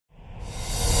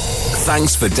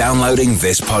Thanks for downloading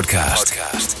this podcast.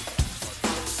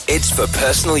 It's for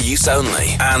personal use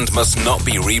only and must not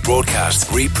be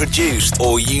rebroadcast, reproduced,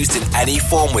 or used in any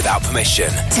form without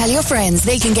permission. Tell your friends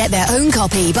they can get their own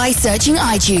copy by searching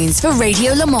iTunes for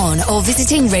Radio Le Mans or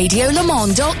visiting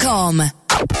radiolemans.com.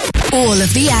 All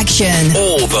of the action.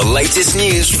 All the latest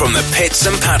news from the pits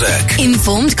and paddock.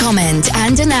 Informed comment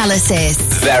and analysis.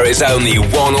 There is only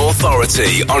one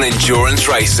authority on endurance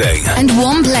racing. And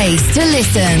one place to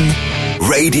listen.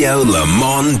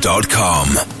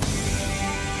 radiolemans.com.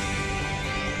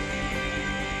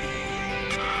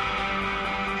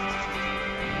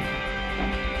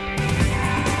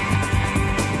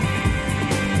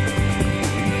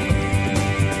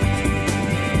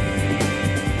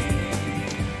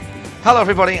 Hello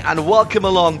everybody and welcome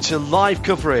along to live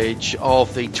coverage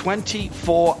of the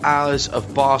 24 Hours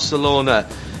of Barcelona.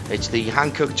 It's the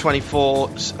Hankook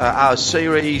 24 Hours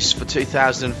Series for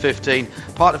 2015,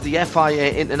 part of the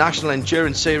FIA International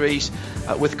Endurance Series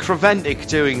with Creventic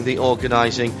doing the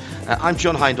organising. I'm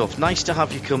John Hindhaugh. Nice to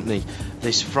have your company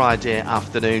this Friday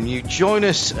afternoon. You join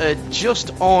us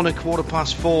just on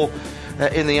 4:15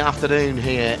 in the afternoon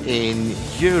here in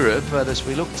Europe as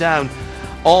we look down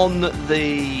on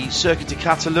the Circuit de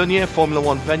Catalunya, Formula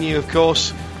One venue, of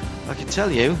course. I can tell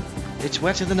you, it's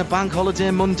wetter than a bank holiday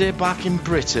Monday back in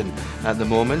Britain at the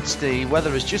moment. The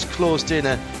weather has just closed in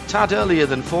a tad earlier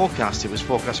than forecast. It was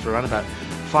forecast for around about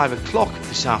 5 o'clock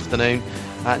this afternoon.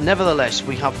 Nevertheless,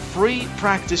 we have free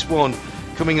practice one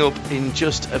coming up in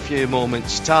just a few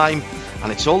moments' time,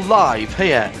 and it's all live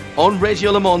here on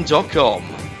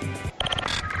radiolemans.com.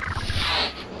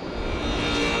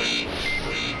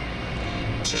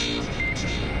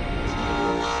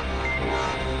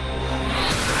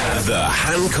 The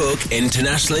Hankook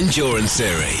International Endurance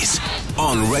Series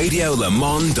on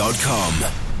radiolemans.com.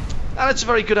 And it's a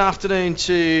very good afternoon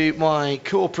to my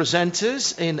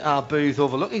co-presenters in our booth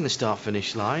overlooking the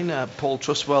start-finish line. Paul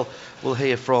Trustwell we'll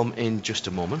hear from in just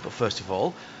a moment, but first of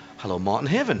all, hello Martin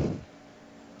Haven.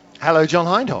 Hello John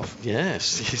Hindhaugh.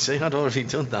 Yes, you see, I'd already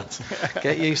done that.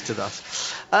 Get used to that.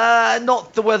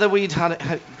 Not the weather we'd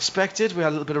had expected. We had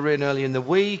a little bit of rain early in the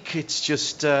week. It's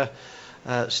just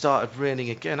started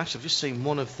raining again. Actually, I've just seen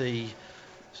one of the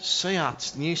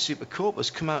Seat new Super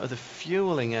Copas come out of the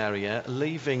fuelling area,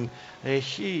 leaving a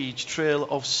huge trail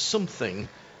of something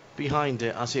behind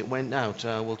it as it went out.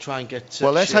 We'll try and get...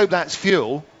 well, let's hope that's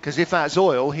fuel, because if that's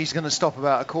oil, he's going to stop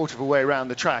about a quarter of a way around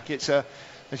the track. It's,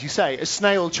 as you say, a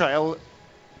snail trail,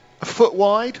 a foot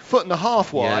wide, foot and a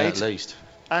half wide. Yeah, at least.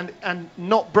 And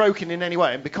not broken in any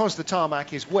way. And because the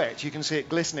tarmac is wet, you can see it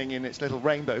glistening in its little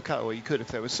rainbow colour, or you could if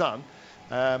there was sun.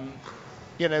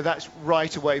 You know, that's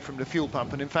right away from the fuel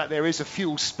pump, and in fact there is a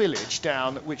fuel spillage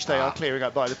down which they are clearing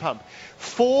up by the pump.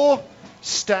 4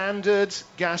 standard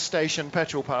gas station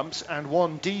petrol pumps and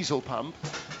 1 diesel pump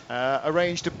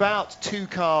arranged about 2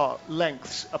 car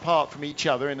lengths apart from each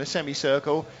other in a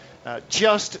semicircle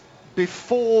just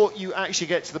before you actually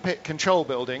get to the pit control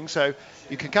building, so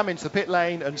you can come into the pit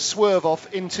lane and swerve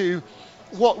off into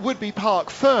what would be Parc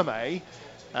Fermé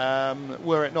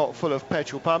were it not full of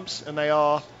petrol pumps, and they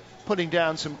are putting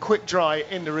down some quick dry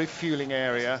in the refueling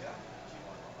area.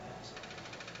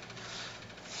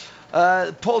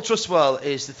 Paul Trustwell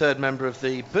is the third member of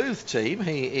the booth team.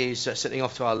 He is sitting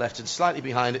off to our left and slightly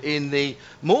behind in the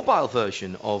mobile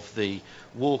version of the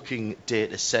walking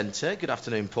data centre. Good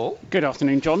afternoon, Paul. Good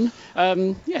afternoon, John.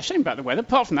 Yeah, shame about the weather.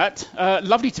 Apart from that,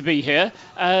 lovely to be here,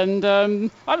 and I'm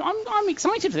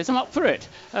excited for this. I'm up for it.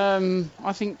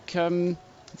 I think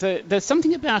there's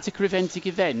something about a Creventic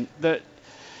event that,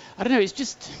 I don't know, it's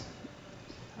just,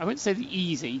 I won't say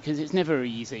easy because it's never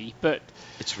easy, but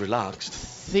it's relaxed.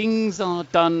 Things are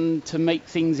done to make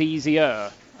things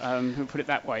easier. We'll put it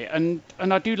that way, and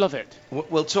I do love it.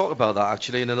 We'll talk about that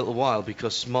actually in a little while,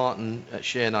 because Martin,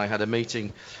 Shea and I had a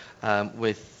meeting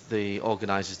with the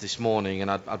organisers this morning, and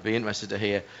I'd be interested to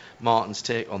hear Martin's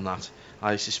take on that.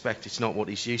 I suspect it's not what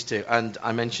he's used to. And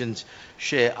I mentioned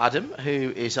Shea Adam,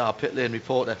 who is our pit lane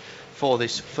reporter for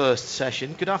this first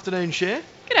session. Good afternoon, Shea.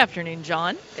 Good afternoon,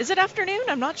 John. Is it afternoon?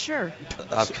 I'm not sure.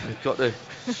 I've got to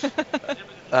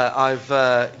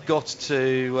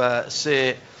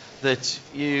say that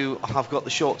you have got the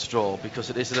short straw,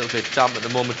 because it is a little bit damp at the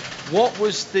moment. What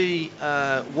was the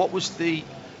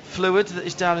fluid that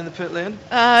is down in the pit lane?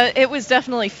 It was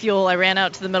definitely fuel. I ran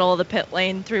out to the middle of the pit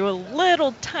lane through a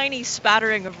little tiny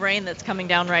spattering of rain that's coming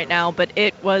down right now, but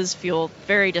it was fuel.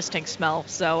 Very distinct smell.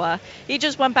 So he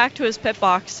just went back to his pit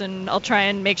box, and I'll try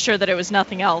and make sure that it was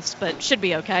nothing else, but should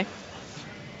be okay.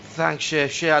 Thanks, Shea.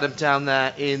 Shea Adam down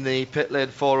there in the pit lane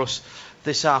for us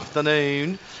this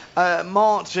afternoon.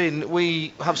 Martin,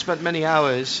 we have spent many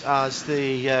hours as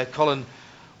the Colin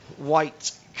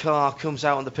White car comes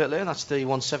out on the pit lane. That's the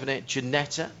 178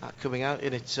 Ginetta coming out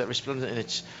in its resplendent, in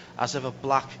its as ever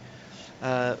black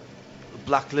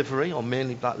livery, or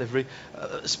mainly black livery.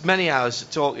 Many hours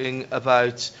talking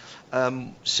about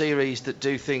series that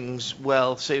do things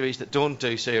well, series that don't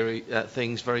do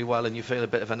things very well, and you feel a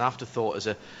bit of an afterthought as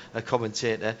a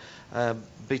commentator.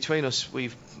 Between us,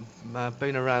 we've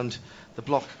been around the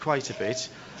block quite a bit.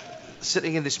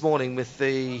 Sitting in this morning with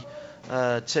the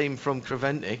team from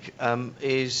Creventic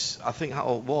is, I think,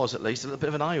 how it was at least, a little bit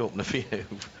of an eye-opener for you.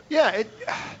 Yeah,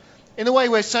 in a way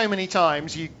where so many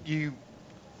times you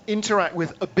interact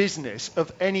with a business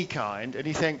of any kind and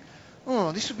you think,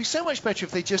 oh, this would be so much better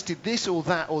if they just did this or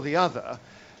that or the other.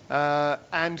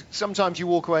 And sometimes you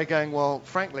walk away going, well,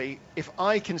 frankly, if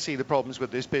I can see the problems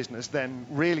with this business, then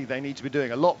really they need to be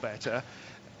doing a lot better.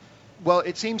 Well,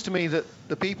 it seems to me that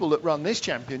the people that run this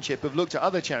championship have looked at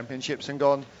other championships and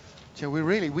gone, so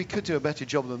we could do a better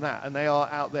job than that, and they are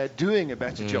out there doing a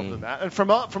better job than that. And from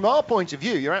our point of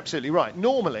view, you're absolutely right.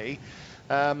 Normally,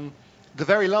 the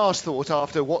very last thought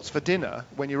after what's for dinner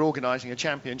when you're organising a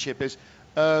championship is,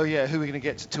 oh yeah, who are we going to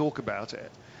get to talk about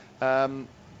it? And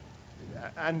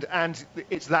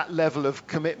it's that level of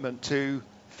commitment to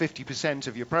 50%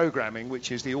 of your programming,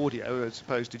 which is the audio as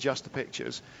opposed to just the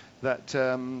pictures, that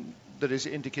is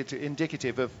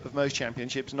indicative of most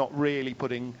championships not really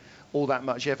putting all that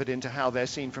much effort into how they're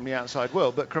seen from the outside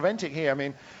world. But Creventic here, I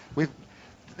mean,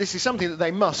 this is something that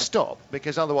they must stop,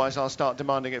 because otherwise I'll start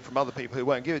demanding it from other people who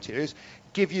won't give it to you, is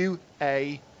give you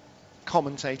a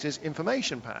commentator's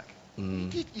information pack.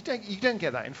 You don't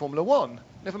get that in Formula One.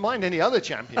 Never mind any other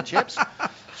championships.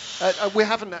 We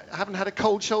haven't had a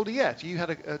cold shoulder yet. You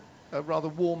had a rather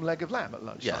warm leg of lamb at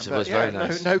lunchtime. Yes, it was very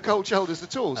nice. No cold shoulders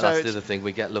at all. And that's the other thing.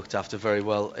 We get looked after very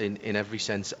well in every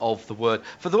sense of the word.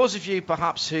 For those of you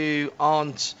perhaps who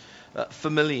aren't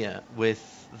familiar with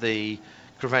the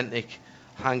Creventic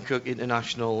Hankook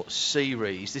International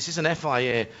Series, this is an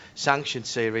FIA sanctioned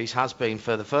series, has been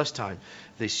for the first time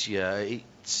this year. It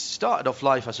started off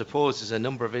life, I suppose, as a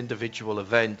number of individual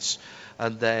events,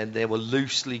 and then they were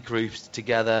loosely grouped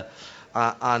together.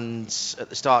 And at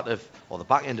the start of, or the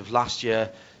back end of last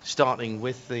year, starting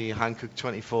with the Hankook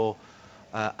 24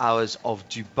 Hours of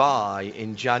Dubai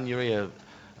in January,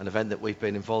 an event that we've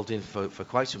been involved in for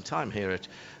quite some time here at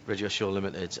Radio Show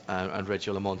Limited and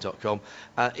RadioLeMans.com.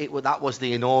 That was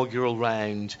the inaugural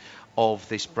round of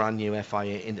this brand new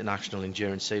FIA International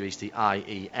Endurance Series, the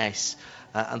IES,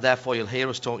 and therefore you'll hear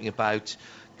us talking about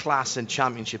class and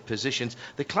championship positions.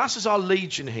 The classes are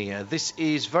legion here. This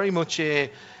is very much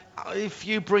if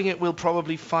you bring it, we'll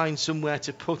probably find somewhere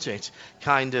to put it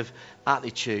kind of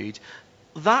attitude.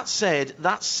 That said,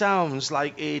 that sounds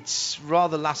like it's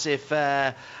rather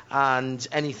laissez-faire and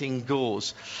anything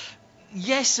goes.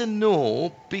 Yes and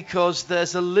no, because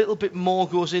there's a little bit more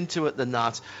goes into it than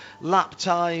that. Lap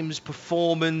times,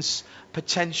 performance,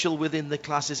 potential within the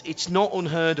classes. It's not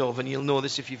unheard of, and you'll know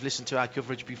this if you've listened to our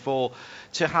coverage before,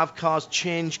 to have cars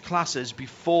change classes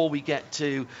before we get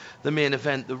to the main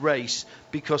event, the race,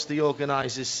 because the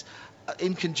organisers,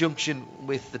 in conjunction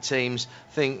with the teams,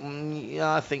 think,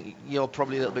 I think you're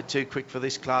probably a little bit too quick for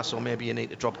this class, or maybe you need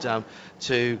to drop down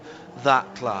to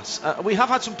that class. We have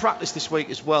had some practice this week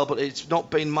as well, but it's not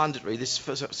been mandatory. This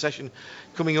first session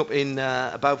coming up in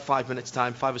about 5 minutes'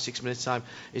 time, 5 or 6 minutes' time,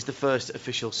 is the first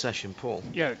official session, Paul.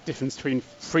 Yeah, difference between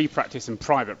free practice and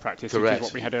private practice, Correct. Which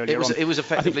is what we had earlier on. It was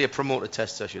effectively a promoter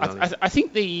test session. I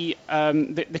think the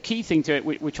key thing to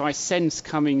it, which I sense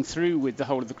coming through with the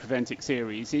whole of the Creventic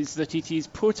series, is that it is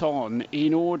put on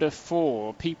in order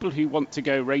for people who want to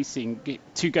go racing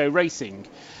to go racing.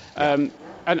 And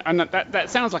that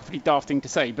sounds like a pretty daft thing to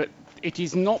say, but it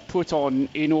is not put on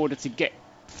in order to get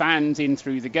fans in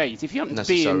through the gate. If you happen to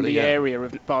be in the area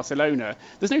of Barcelona,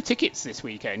 there's no tickets this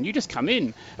weekend. You just come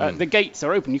in. The gates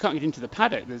are open. You can't get into the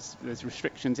paddock. There's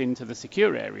restrictions into the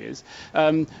secure areas.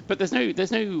 But there's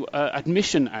no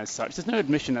admission as such. There's no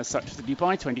admission as such for the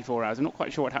Dubai 24 Hours. I'm not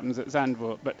quite sure what happens at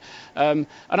Zandvoort, but and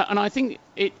I think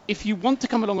if you want to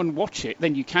come along and watch it,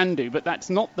 then you can do. But that's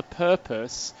not the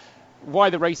purpose.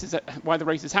 Why the races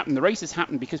happen? The races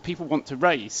happen because people want to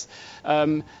race,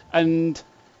 and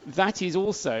that is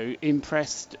also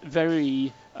impressed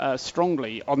very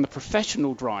strongly on the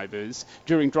professional drivers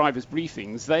during drivers'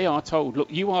 briefings. They are told,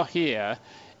 look, you are here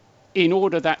in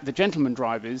order that the gentleman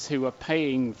drivers who are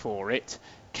paying for it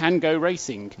can go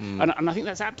racing. And I think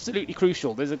that's absolutely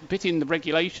crucial. There's a bit in the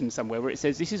regulation somewhere where it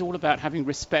says this is all about having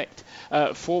respect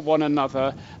for one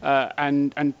another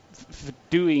and for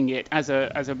doing it as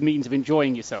a means of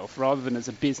enjoying yourself rather than as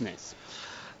a business.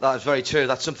 That's very true.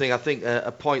 That's something I think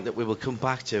a point that we will come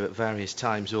back to at various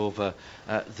times over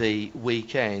the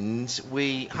weekend.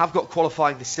 We have got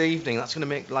qualifying this evening. That's going to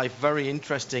make life very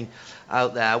interesting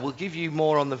out there. We'll give you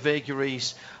more on the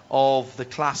vagaries of the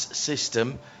class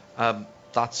system.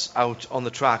 That's out on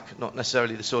the track, not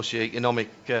necessarily the socio-economic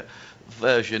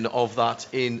version of that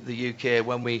in the UK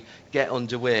when we get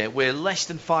underway. We're less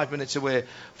than 5 minutes away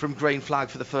from green flag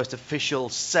for the first official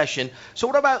session. So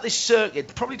what about this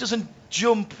circuit? Probably doesn't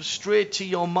jump straight to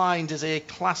your mind as a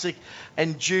classic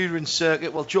endurance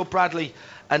circuit. Well, Joe Bradley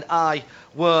and I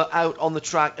were out on the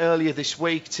track earlier this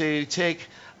week to take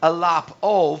a lap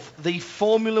of the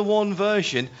Formula One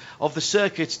version of the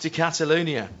Circuit de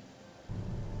Catalunya.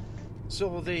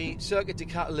 So the Circuit de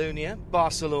Catalunya,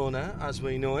 Barcelona as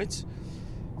we know it,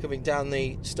 coming down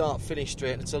the start-finish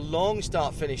straight. It's a long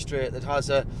start-finish straight that has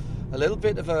a little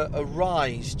bit of a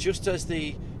rise just as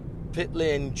the pit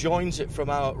lane joins it from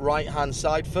our right-hand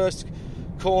side. First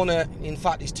corner, in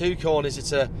fact it's two corners,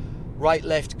 it's a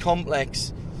right-left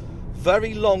complex.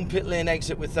 Very long pit lane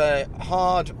exit with a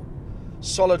hard,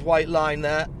 solid white line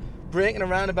there. Braking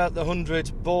around about the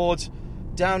 100, board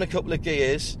down a couple of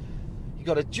gears. You've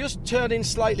got to just turn in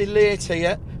slightly late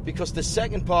here because the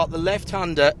second part, the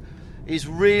left-hander, is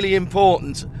really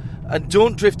important. And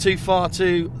don't drift too far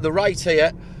to the right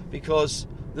here because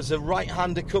there's a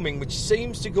right-hander coming which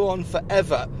seems to go on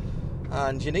forever.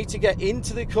 And you need to get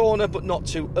into the corner but not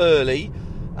too early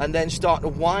and then start to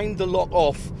wind the lock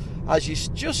off. As you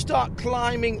just start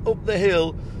climbing up the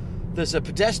hill, there's a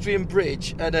pedestrian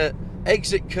bridge and an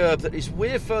exit curb that is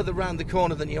way further around the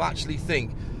corner than you actually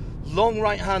think. Long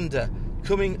right-hander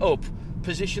coming up,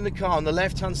 position the car on the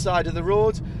left-hand side of the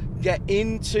road, get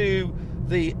into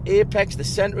the apex, the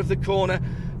centre of the corner,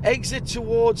 exit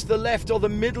towards the left or the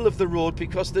middle of the road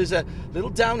because there's a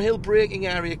little downhill braking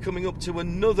area coming up to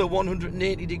another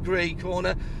 180-degree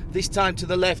corner, this time to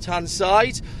the left-hand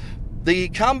side. The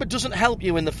camber doesn't help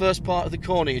you in the first part of the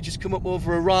corner. You just come up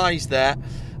over a rise there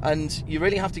and you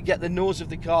really have to get the nose of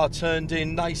the car turned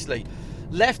in nicely.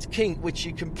 Left kink, which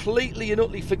you completely and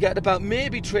utterly forget about,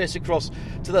 maybe trace across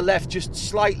to the left just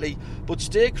slightly, but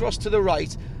stay across to the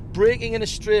right, braking in a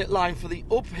straight line for the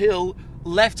uphill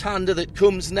left-hander that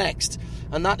comes next,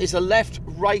 and that is a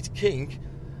left-right kink,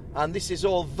 and this is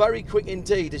all very quick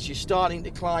indeed as you're starting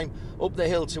to climb up the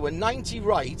hill to a 90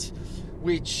 right,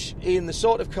 which in the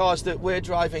sort of cars that we're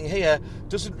driving here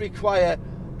doesn't require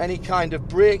any kind of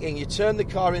braking. You turn the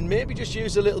car in, maybe just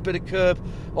use a little bit of curb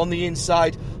on the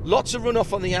inside, lots of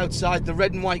runoff on the outside, the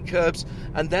red and white curbs,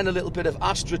 and then a little bit of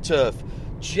AstroTurf.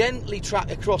 Gently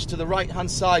track across to the right hand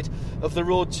side of the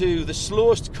road to the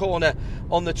slowest corner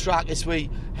on the track as we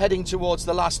heading towards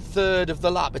the last third of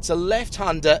the lap. It's a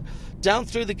left-hander down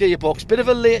through the gearbox, bit of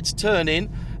a late turn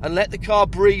in, and let the car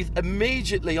breathe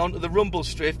immediately onto the rumble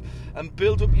strip and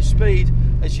build up your speed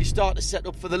as you start to set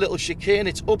up for the little chicane.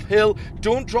 It's uphill.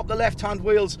 Don't drop the left-hand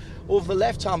wheels over the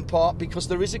left-hand part because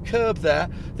there is a curb there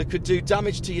that could do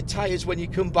damage to your tyres when you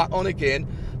come back on again.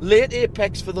 Late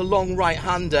apex for the long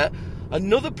right-hander.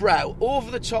 Another brow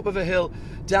over the top of a hill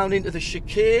down into the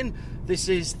chicane. This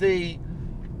is the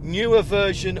newer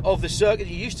version of the circuit.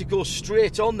 You used to go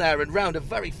straight on there and round a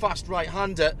very fast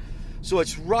right-hander. So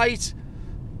it's right,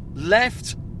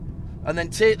 left, and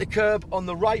then take the curb on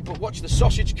the right, but watch the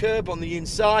sausage curb on the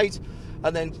inside,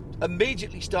 and then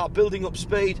immediately start building up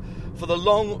speed for the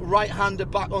long right-hander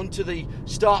back onto the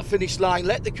start-finish line.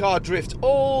 Let the car drift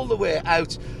all the way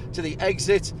out to the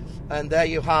exit, and there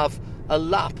you have a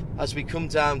lap as we come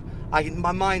down. In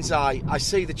my mind's eye, I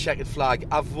see the checkered flag.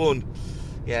 I've won.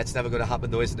 Yeah, it's never going to happen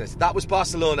though, isn't it? That was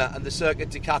Barcelona and the Circuit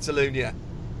de Catalunya.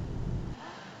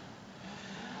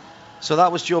 So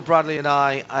that was Joe Bradley and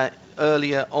I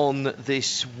earlier on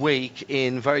this week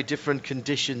in very different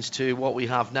conditions to what we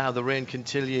have now. The rain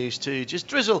continues to just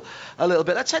drizzle a little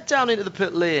bit. Let's head down into the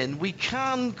pit lane. We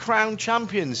can crown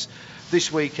champions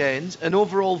this weekend. An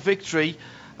overall victory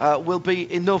will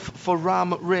be enough for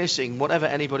Ram Racing, whatever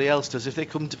anybody else does. If they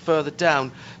come further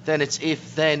down, then it's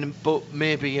if, then, but,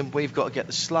 maybe, and we've got to get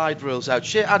the slide rules out.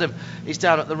 Shea Adam is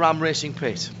down at the Ram Racing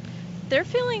pit. They're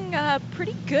feeling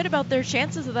pretty good about their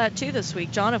chances of that too this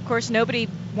week, John. Of course, nobody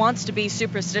wants to be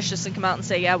superstitious and come out and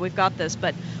say, yeah, we've got this.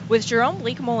 But with Jerome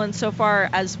Bleekemolen so far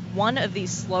as one of these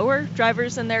slower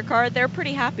drivers in their car, they're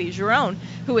pretty happy. Jerome,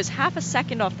 who was half a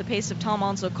second off the pace of Tom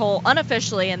Alonso-Cole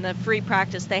unofficially in the free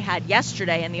practice they had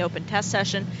yesterday in the open test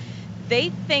session, they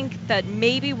think that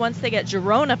maybe once they get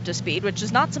Jerome up to speed, which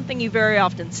is not something you very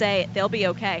often say, they'll be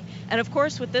okay. And of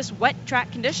course, with this wet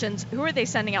track conditions, who are they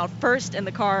sending out first in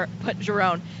the car but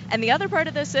Jerome? And the other part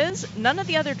of this is none of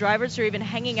the other drivers are even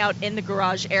hanging out in the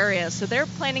garage area, so they're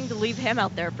planning to leave him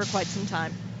out there for quite some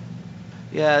time.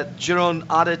 Yeah, Jerome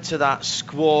added to that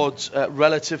squad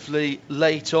relatively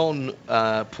late on,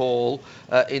 Paul,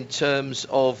 in terms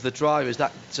of the drivers.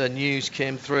 That news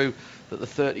came through that the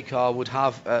 30 car would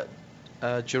have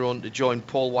Jerome to join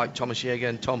Paul White, Thomas Yeager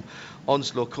and Tom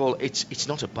Onslow Cole. It's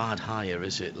not a bad hire,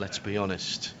 is it? Let's be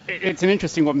honest. It's an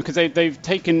interesting one because they've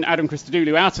taken Adam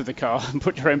Christodoulou out of the car and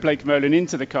put Jerome Blake-Molen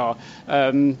into the car.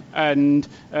 And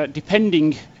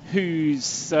depending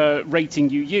whose rating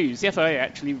you use, the FIA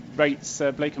actually rates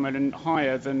Blake-Molen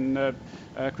higher than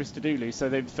Christodoulou, so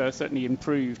they've certainly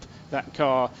improved that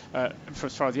car for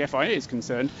as far as the FIA is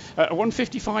concerned. A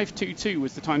 1:55.22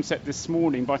 was the time set this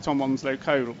morning by Tom Onslow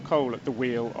Cole at the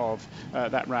wheel of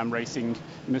that Ram Racing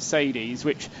Mercedes,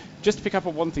 which, just to pick up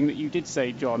on one thing that you did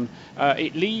say, John,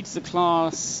 it leads the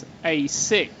Class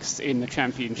A6 in the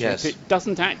championship. Yes. It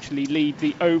doesn't actually lead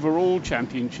the overall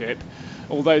championship,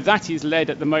 although that is led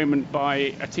at the moment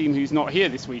by a team who's not here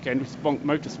this weekend, which is Bonk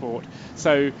Motorsport.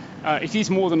 So it is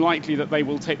more than likely that they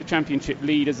will take the championship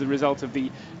lead as a result of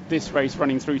this race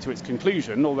running through to its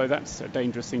conclusion, although that's a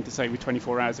dangerous thing to say with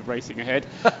 24 hours of racing ahead.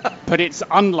 But it's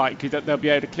unlikely that they'll be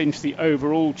able to clinch the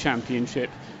overall championship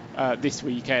this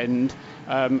weekend,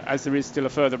 as there is still a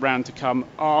further round to come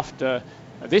after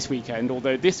this weekend,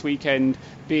 although this weekend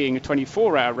being a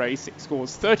 24-hour race, it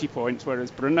scores 30 points, whereas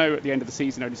Brno at the end of the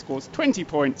season only scores 20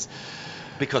 points.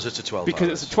 Because it's a 12-hour Because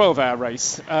it's a 12-hour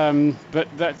race. But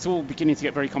that's all beginning to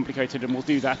get very complicated, and we'll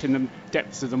do that in the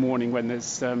depths of the morning when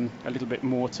there's a little bit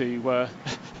more a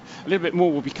little bit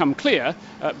more will become clear,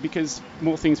 because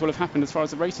more things will have happened as far as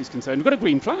the race is concerned. We've got a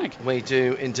green flag. We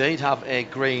do indeed have a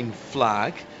green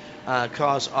flag.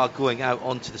 Cars are going out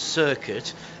onto the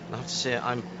circuit. And I have to say,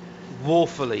 I'm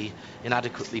woefully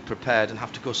inadequately prepared and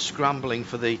have to go scrambling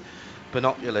for the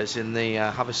binoculars in the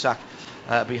haversack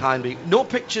behind me. No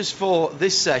pictures for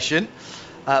this session,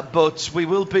 but we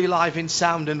will be live in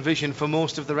sound and vision for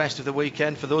most of the rest of the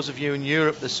weekend. For those of you in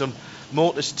Europe, there's some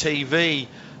Motors TV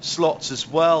slots as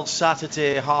well.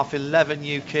 Saturday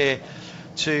 11:30 UK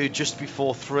to just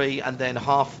before 3, and then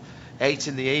 8:30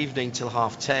 in the evening till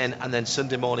 10:30, and then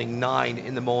Sunday morning 9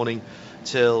 in the morning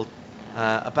till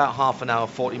about half an hour,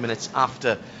 40 minutes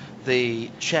after the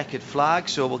checkered flag.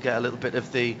 So we'll get a little bit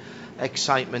of the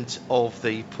excitement of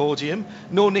the podium.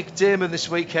 No Nick Damon this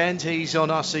weekend. He's on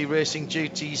RC racing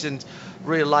duties and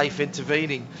real life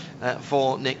intervening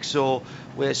for Nick. So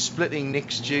we're splitting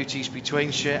Nick's duties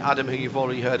between Shea Adam, who you've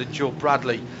already heard, and Joe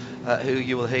Bradley, who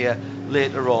you will hear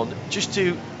later on. Just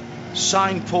to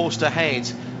signpost ahead,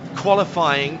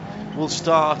 qualifying will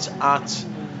start at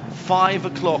 5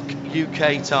 o'clock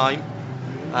UK time,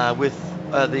 with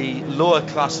the lower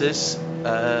classes,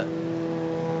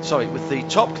 with the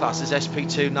top classes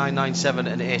SP2, 997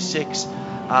 and A6,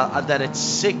 and then at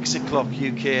 6 o'clock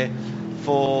UK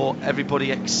for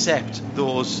everybody except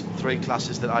those three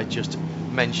classes that I just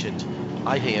mentioned.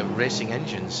 I hear racing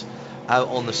engines out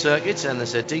on the circuit, and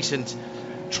there's a decent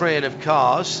train of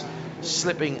cars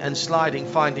slipping and sliding,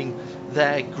 finding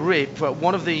their grip.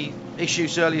 One of the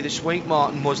issues earlier this week,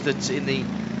 Martin, was that in the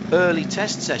early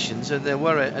test sessions, and there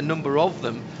were a number of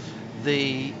them,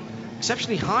 the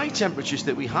exceptionally high temperatures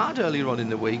that we had earlier on in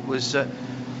the week was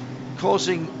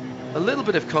causing a little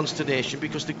bit of consternation,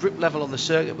 because the grip level on the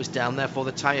circuit was down, therefore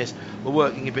the tyres were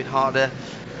working a bit harder.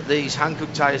 These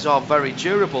Hankook tyres are very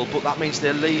durable, but that means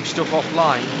they leave stuff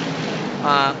offline,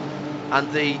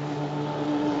 and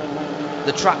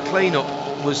the track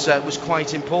cleanup was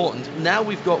quite important. Now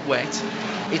we've got wet,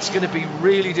 it's going to be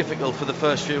really difficult for the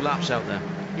first few laps out there.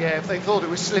 Yeah, if they thought it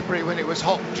was slippery when it was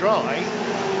hot and dry,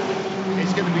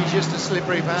 it's going to be just as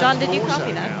slippery perhaps. John, did you more copy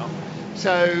so that? now.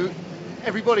 So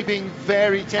everybody being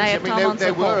very tense. I mean,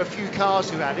 there were a few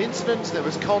cars who had incidents, there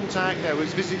was contact, there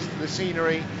was visits to the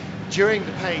scenery during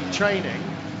the paid training.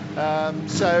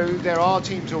 So there are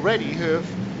teams already who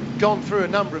have gone through a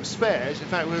number of spares. In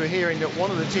fact, we were hearing that one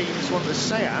of the teams, one of the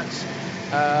Seats,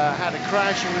 had a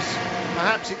crash and was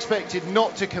perhaps expected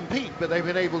not to compete, but they've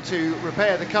been able to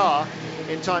repair the car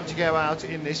in time to go out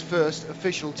in this first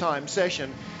official time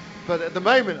session. But at the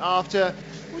moment, after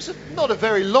it was not a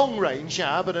very long rain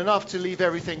shower, but enough to leave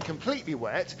everything completely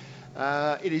wet,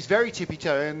 it is very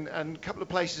tippy-toe, and a couple of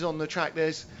places on the track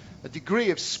there's a degree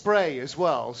of spray as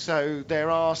well, so there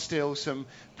are still some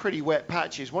pretty wet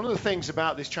patches. One of the things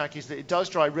about this track is that it does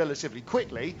dry relatively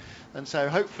quickly, and so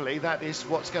hopefully that is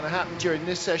what's going to happen during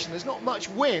this session. There's not much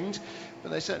wind, but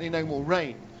there's certainly no more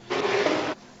rain.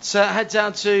 So head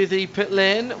down to the pit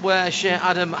lane where Shea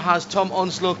Adam has Tom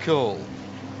Onslow Cole.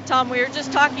 Tom, we were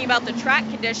just talking about the track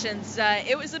conditions.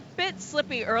 It was a bit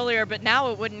slippy earlier, but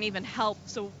now it wouldn't even help.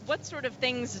 So what sort of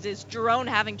things is Jerome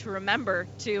having to remember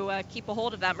to keep a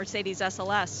hold of that Mercedes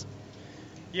SLS?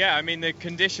 Yeah, I mean, the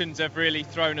conditions have really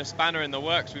thrown a spanner in the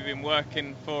works. We've been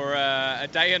working for a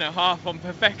day and a half on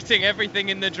perfecting everything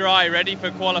in the dry, ready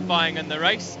for qualifying and the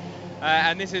race,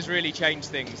 and this has really changed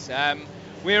things.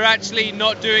 We're actually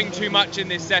not doing too much in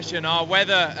this session. Our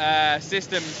weather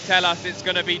systems tell us it's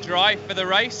going to be dry for the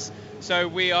race, so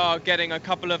we are getting a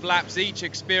couple of laps each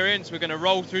experience. We're going to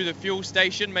roll through the fuel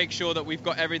station, make sure that we've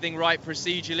got everything right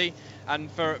procedurally.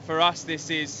 And for us, this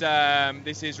is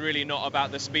really not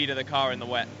about the speed of the car in the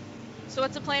wet. So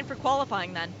what's the plan for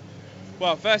qualifying then?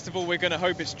 Well, first of all, we're going to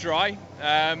hope it's dry,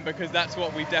 because that's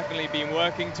what we've definitely been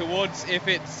working towards. If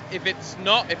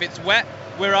it's wet,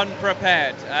 we're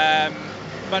unprepared.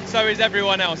 But so is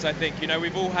everyone else, I think. You know,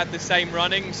 we've all had the same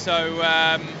running, so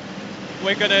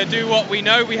we're going to do what we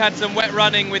know. We had some wet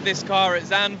running with this car at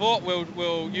Zandvoort.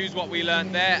 We'll use what we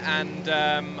learned there and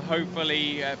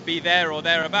hopefully be there or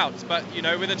thereabouts. But, you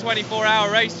know, with a 24-hour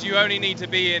race, you only need to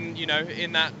be in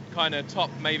that kind of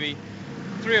top maybe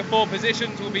 3 or 4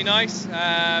 positions will be nice,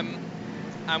 and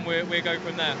we'll go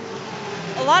from there.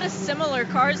 A lot of similar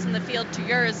cars in the field to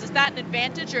yours. Is that an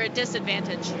advantage or a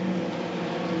disadvantage?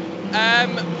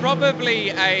 Probably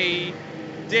a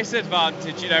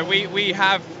disadvantage. You know, we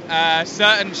have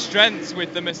certain strengths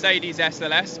with the Mercedes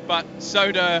SLS, but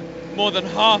so do more than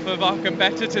half of our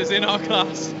competitors in our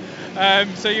class.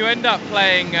 So you end up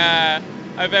playing a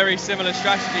very similar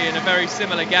strategy in a very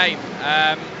similar game.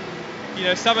 You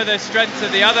know, some of the strengths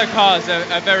of the other cars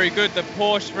are very good. The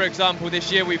Porsche, for example,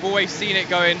 this year we've always seen it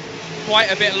going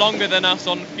quite a bit longer than us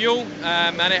on fuel,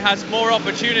 and it has more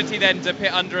opportunity then to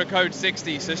pit under a code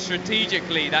 60. So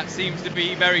strategically, that seems to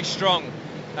be very strong.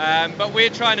 But we're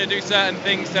trying to do certain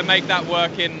things to make that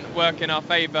work in our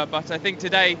favour. But I think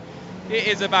today it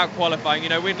is about qualifying. You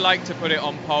know, we'd like to put it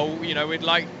on pole. You know, we'd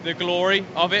like the glory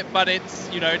of it, but it's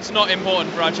not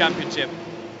important for our championship.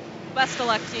 Best of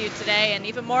luck to you today, and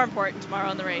even more important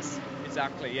tomorrow in the race.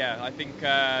 Exactly, yeah. I think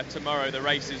tomorrow the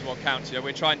race is what counts. You know,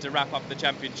 we're trying to wrap up the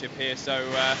championship here, so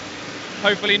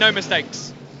hopefully no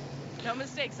mistakes. No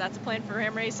mistakes. That's a plan for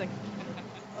Ram Racing.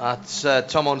 That's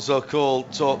Tom Onzo-Cole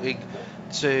talking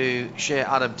to Shea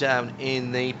Adam down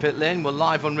in the pit lane. We're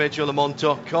live on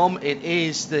RadioLeMans.com. It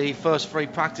is the first free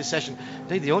practice session,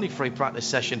 indeed the only free practice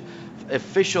session,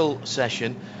 official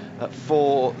session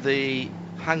for the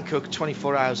Hankook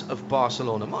 24 Hours of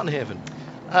Barcelona. Martin Haven.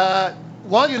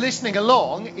 While you're listening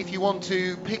along, if you want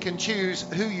to pick and choose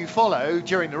who you follow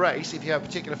during the race, if you have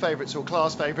particular favourites or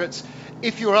class favourites,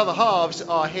 if your other halves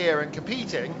are here and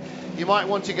competing, you might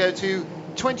want to go to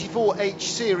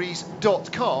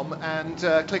 24hseries.com and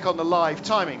click on the live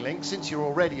timing link, since you're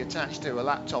already attached to a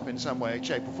laptop in some way,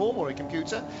 shape or form, or a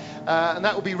computer, and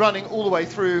that will be running all the way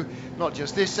through, not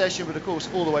just this session, but of course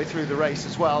all the way through the race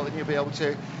as well, and you'll be able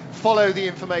to follow the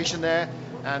information there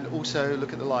and also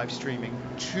look at the live streaming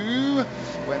too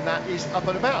when that is up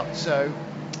and about. So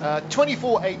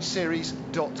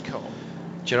 24hseries.com.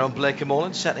 Jerome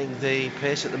Blake-Morland setting the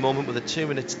pace at the moment with a 2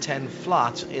 minutes 10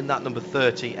 flat in that number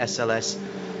 30 SLS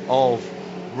of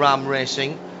Ram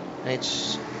Racing.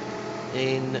 It's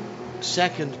in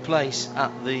second place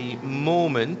at the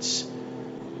moment.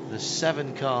 The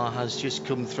 7 car has just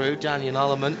come through. Daniel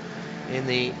Alleman in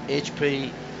the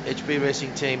HB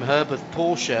Racing Team Herbert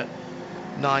Porsche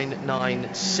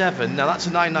 997. Now that's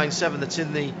a 997 that's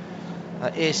in the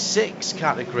A6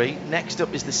 category. Next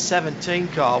up is the 17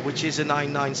 car, which is a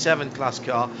 997 class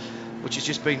car, which has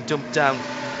just been dumped down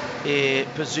a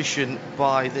position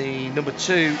by the number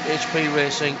 2 HP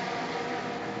Racing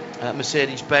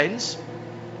Mercedes-Benz,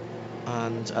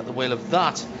 and at the wheel of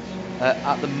that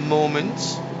at the moment,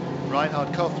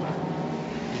 Reinhard Koffler.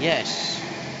 Yes,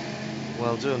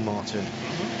 well done, Martin.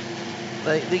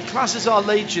 The classes are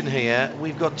legion here.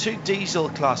 We've got 2 diesel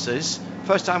classes.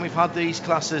 First time we've had these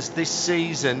classes this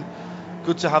season.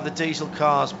 Good to have the diesel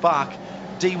cars back.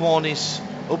 D1 is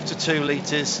up to 2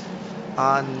 litres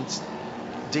and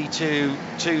D2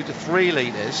 2 to 3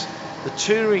 litres. The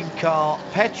touring car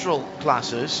petrol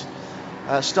classes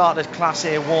start at class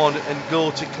A1 and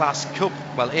go to class Cup,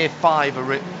 well A5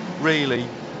 are really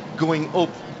going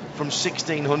up from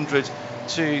 1600 to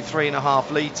 3.5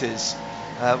 litres,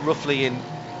 roughly in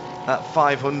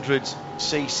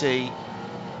 500cc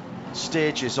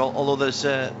stages, although there's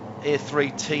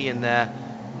A3T in there.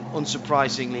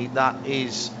 Unsurprisingly, that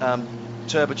is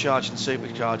turbocharged and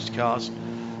supercharged cars,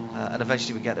 and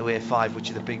eventually we get to A5, which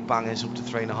are the big bangers up to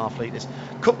 3.5 litres.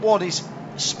 Cup 1 is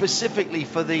specifically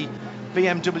for the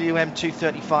BMW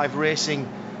M235 Racing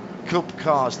Cup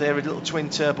cars. They're a little twin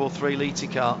turbo 3 litre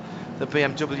car that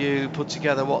BMW put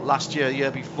together last year,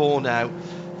 year before now.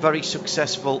 Very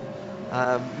successful,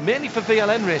 mainly for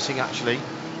VLN Racing actually,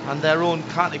 and their own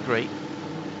category.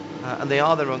 and they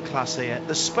are their own class here.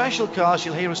 The special cars,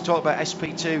 you'll hear us talk about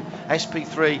SP2,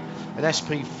 SP3 and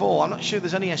SP4. I'm not sure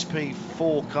there's any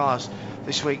SP4 cars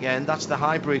this weekend. That's the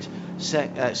hybrid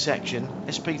section.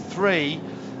 SP3,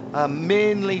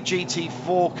 mainly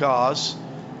GT4 cars,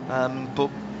 but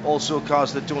also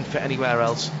cars that don't fit anywhere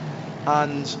else.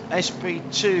 And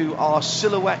SP2 are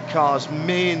silhouette cars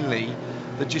mainly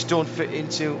that just don't fit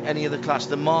into any other class.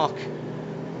 The Mark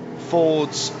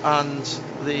Fords and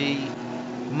the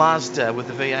Mazda with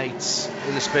the V8s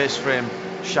in the space frame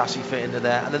chassis fit into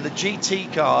there. And then the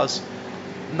GT cars,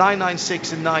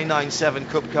 996 and 997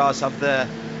 Cup cars have their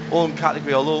own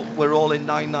category, although we're all in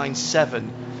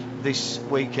 997 this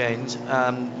weekend.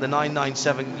 The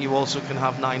 997, you also can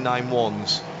have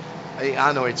 991s.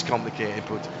 I know it's complicated,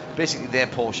 but basically they're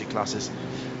Porsche classes.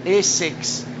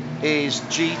 A6 is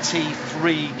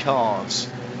GT3 cars.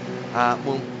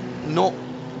 Will not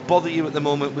bother you at the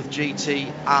moment with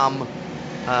GT, AM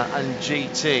and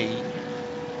GT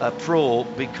Pro,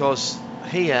 because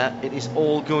here it is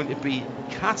all going to be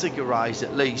categorised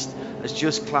at least as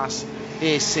just class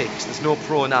A6. There's no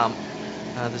Pro and AM.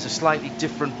 There's a slightly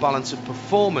different balance of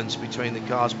performance between the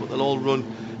cars, but they'll all run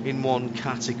in one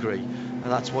category, and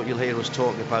that's what you'll hear us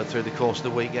talking about through the course of the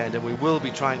weekend. And we will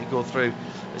be trying to go through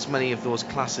as many of those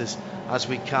classes as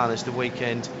we can as the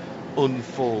weekend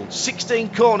unfolds.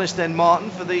 16 corners then, Martin,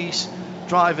 for these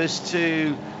drivers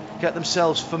to get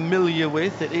themselves familiar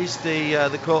with. It is the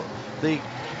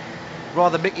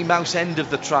rather Mickey Mouse end of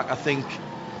the track, I think,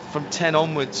 from 10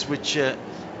 onwards, which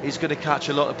is going to catch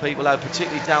a lot of people out,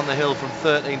 particularly down the hill from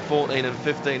 13, 14 and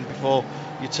 15 before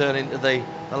you turn into the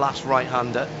last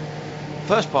right-hander.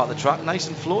 First part of the track, nice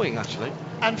and flowing actually.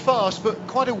 And fast, but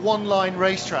quite a one-line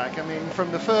racetrack. I mean,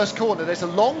 from the first corner, there's a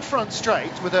long front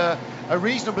straight with a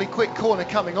reasonably quick corner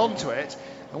coming onto it.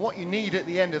 And what you need at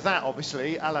the end of that,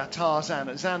 obviously, a la Tarzan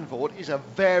at Zandvoort, is a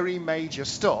very major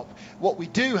stop. What we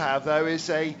do have, though, is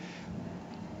a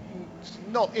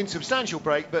not insubstantial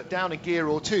break, but down a gear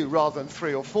or two rather than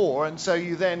 3 or 4. And so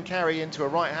you then carry into a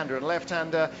right-hander and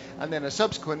left-hander, and then a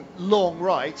subsequent long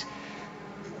right,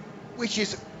 which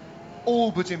is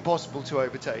all but impossible to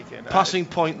overtake in. Passing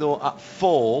point though at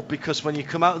 4, because when you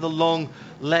come out of the long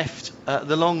left,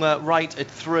 right at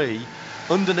 3,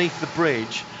 underneath the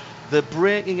bridge, the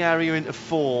braking area into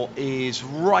 4 is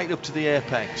right up to the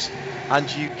apex, and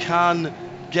you can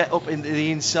get up into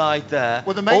the inside there.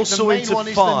 Well, the main into one 5.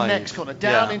 is the next corner,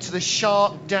 down into the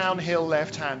sharp downhill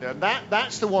left-hander, and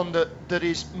that's the one that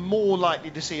is more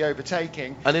likely to see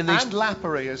overtaking, and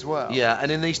lappery as well. Yeah, and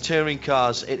in these touring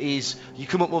cars, it is, you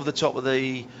come up over the top of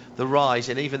the rise,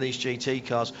 and even these GT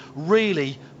cars,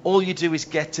 really all you do is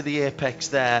get to the apex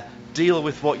there, deal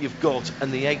with what you've got,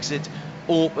 and the exit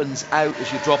opens out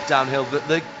as you drop downhill.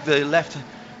 The left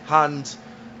hand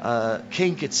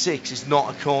kink at 6 is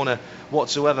not a corner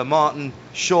whatsoever. Martin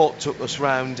Short took us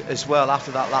round as well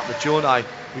after that lap that Joe and I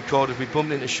recorded. We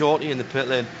bumped into Shorty in the pit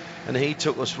lane and he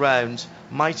took us round,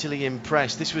 mightily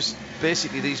impressed. These were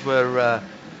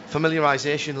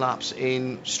familiarisation laps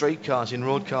in street cars, in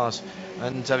road cars,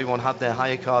 and everyone had their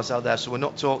hire cars out there, so we're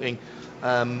not talking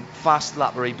fast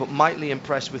lappery, but mightily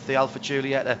impressed with the Alfa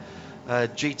Giulietta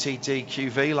GTD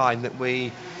QV line that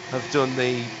we have done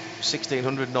the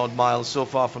 1,600 odd miles so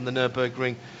far from the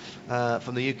Nürburgring,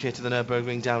 from the UK to the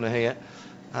Nürburgring down to here.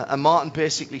 And Martin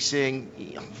basically saying,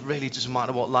 it really doesn't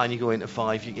matter what line you go into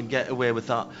 5, you can get away with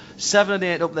that. 7 and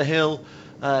 8 up the hill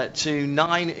to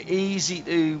 9, easy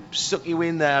to suck you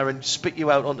in there and spit you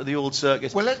out onto the old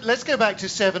circuit. Well, let's go back to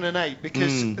 7 and 8,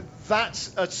 because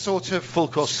that's a sort of... Full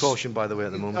course caution, by the way,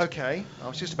 at the moment. Okay, I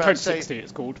was just about Code to say... 60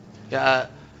 it's called.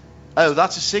 Oh,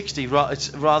 that's a 60,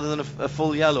 it's rather than a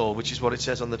full yellow, which is what it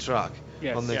says on the track.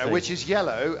 Yes. On the yeah, thing. Which is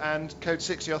yellow, and code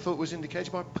 60 I thought was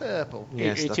indicated by purple.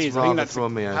 Yes, it that's is. rather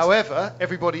thrown me out. However,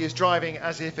 everybody is driving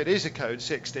as if it is a code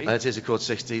 60. It is a code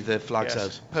 60, the flag's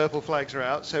out. Purple flags are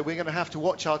out, so we're going to have to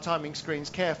watch our timing screens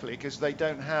carefully because they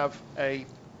don't have a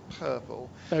purple.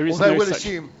 There is Although no we'll such,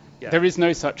 assume... Yeah. There is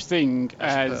no such thing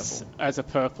as a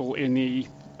purple in the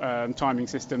timing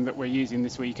system that we're using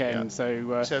this weekend.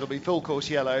 Yeah. So it'll be full course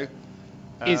yellow.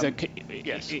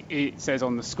 It says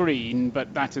on the screen,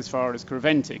 but that, as far as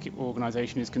Creventic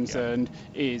organisation is concerned,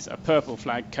 is a purple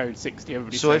flag, code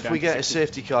 60. So if we get a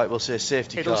safety car, it will say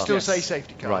safety car. It'll still say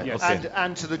safety car. Right, yes. okay.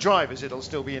 And to the drivers, it'll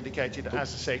still be indicated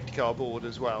as a safety car board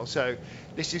as well. So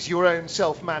this is your own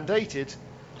self-mandated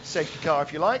safety car,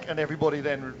 if you like, and everybody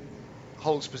then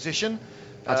holds position.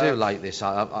 I do like this.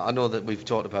 I know that we've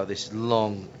talked about this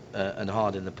long and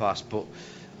hard in the past, but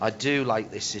I do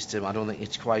like this system. I don't think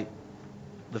it's quite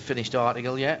the finished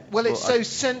article yet. Well, it's so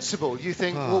sensible. You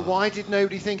think, well, why did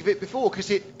nobody think of it before? Because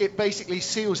it basically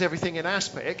seals everything in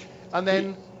aspic and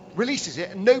then releases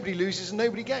it, and nobody loses and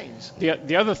nobody gains.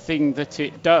 The other thing that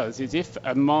it does is if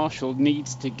a marshal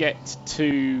needs to get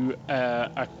to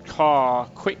a car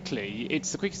quickly,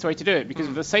 it's the quickest way to do it, because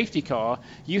with a safety car,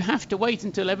 you have to wait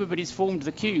until everybody's formed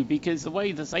the queue, because the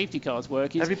way the safety cars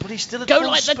work is everybody's still at go full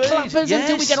like speed. the clappers Yes.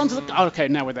 until we get onto the... Oh, okay,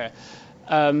 now we're there.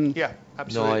 Yeah,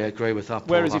 absolutely. No, I agree with that, Paul.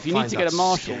 Whereas I if you need find to get that a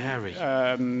marshal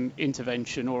scary.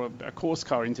 intervention or a course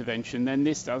car intervention, then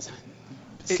this does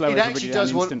It slow everybody actually down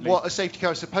does instantly. what a safety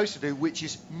car is supposed to do, which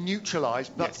is neutralise,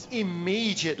 but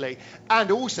immediately.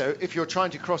 And also, if you're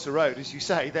trying to cross a road, as you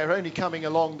say, they're only coming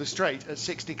along the straight at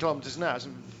 60 kilometres an hour, so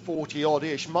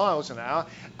 40-odd-ish miles an hour,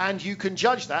 and you can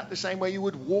judge that the same way you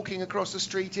would walking across the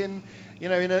street in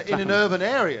an urban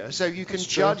area. So you can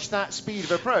judge that speed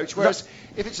of approach. Whereas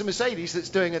if it's a Mercedes that's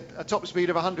doing a top speed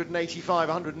of 185,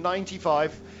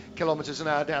 195 kilometres an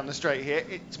hour down the straight here,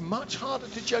 it's much harder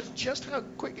to judge just how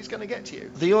quick it's going to get to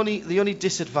you. The only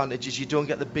disadvantage is you don't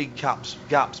get the big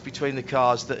gaps between the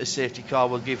cars that a safety car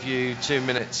will give you 2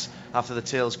 minutes after the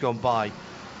tail's gone by.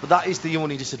 But that is the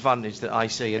only disadvantage that I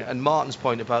see. And Martin's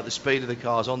point about the speed of the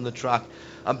cars on the track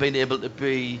and being able to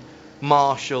be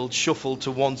marshalled, shuffled to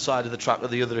one side of the track or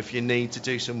the other if you need to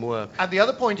do some work. And the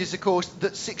other point is, of course,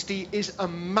 that 60 is a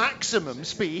maximum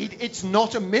speed. It's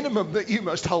not a minimum that you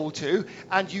must hold to,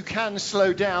 and you can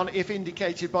slow down if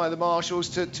indicated by the marshals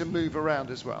to move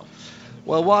around as well.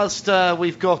 Well, whilst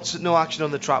we've got no action on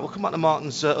the track, we'll come back to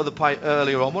Martin's other point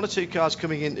earlier on. 1 or 2 cars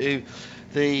coming into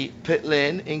the pit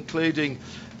lane, including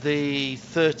the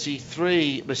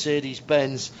 33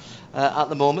 Mercedes-Benz at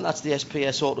the moment. That's the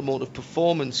SPS Automotive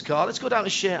Performance car. Let's go down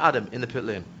to Shea Adam in the pit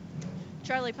lane.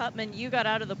 Charlie Putman, you got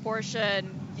out of the Porsche,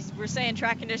 and we're saying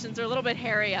track conditions are a little bit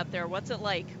hairy out there. What's it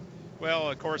like?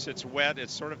 Well, of course, it's wet.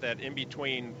 It's sort of that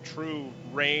in-between true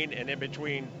rain and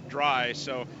in-between dry,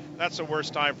 so that's the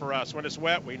worst time for us. When it's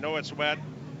wet, we know it's wet.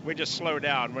 We just slow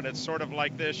down. When it's sort of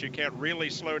like this, you can't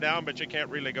really slow down, but you can't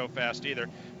really go fast either.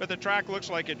 But the track looks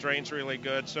like it drains really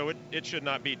good, so it should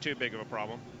not be too big of a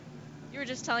problem. You were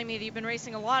just telling me that you've been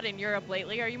racing a lot in Europe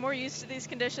lately. Are you more used to these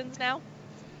conditions now?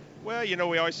 Well,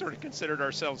 we always sort of considered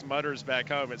ourselves mudders back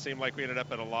home. It seemed like we ended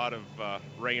up at a lot of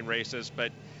rain races.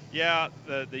 But, yeah,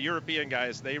 the European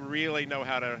guys, they really know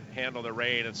how to handle the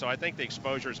rain. And so I think the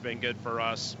exposure's been good for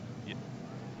us.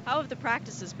 How have the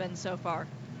practices been so far?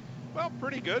 Well,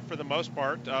 pretty good for the most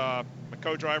part. My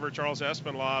co-driver, Charles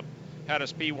Espinlaw, had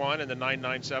us P1 in the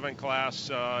 997 class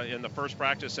in the first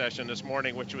practice session this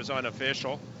morning, which was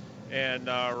unofficial. And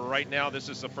right now, this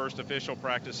is the first official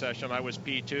practice session. I was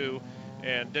P2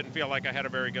 and didn't feel like I had a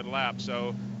very good lap.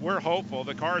 So we're hopeful.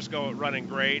 The cars go running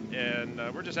great, and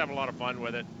we're just having a lot of fun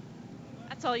with it.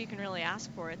 That's all you can really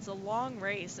ask for. It's a long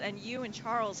race, and you and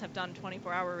Charles have done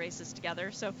 24-hour races together.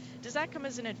 So does that come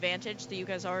as an advantage that you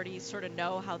guys already sort of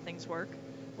know how things work?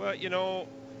 Well,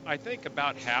 I think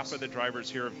about half of the drivers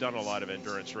here have done a lot of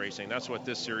endurance racing. That's what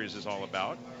this series is all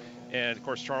about. And, of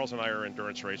course, Charles and I are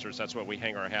endurance racers. That's what we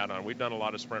hang our hat on. We've done a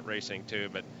lot of sprint racing, too.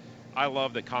 But I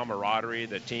love the camaraderie,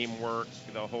 the teamwork,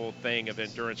 the whole thing of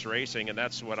endurance racing, and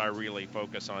that's what I really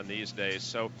focus on these days.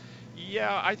 So,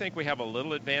 yeah, I think we have a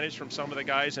little advantage from some of the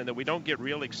guys in that we don't get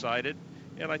real excited.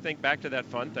 And I think back to that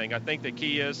fun thing. I think the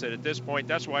key is that at this point,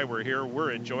 that's why we're here.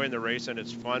 We're enjoying the race, and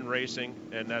it's fun racing,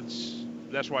 and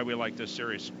that's why we like this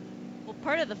series. Well,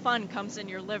 part of the fun comes in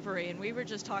your livery, and we were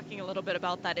just talking a little bit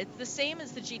about that. It's the same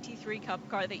as the GT3 Cup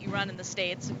car that you run in the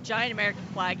States. Giant American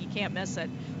flag, you can't miss it.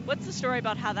 What's the story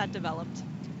about how that developed?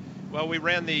 Well, we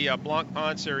ran the Blanc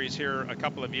Pond series here a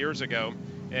couple of years ago,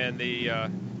 and the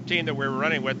team that we were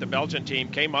running with, the Belgian team,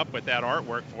 came up with that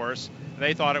artwork for us.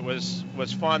 They thought it was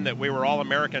fun that we were all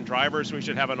American drivers. We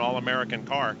should have an all-American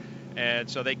car. And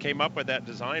so they came up with that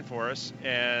design for us.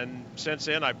 And since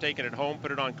then, I've taken it home,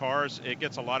 put it on cars. It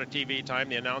gets a lot of TV time.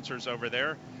 The announcers over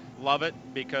there love it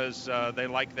because they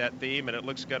like that theme and it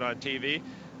looks good on TV.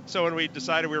 So when we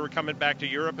decided we were coming back to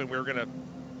Europe and we were going to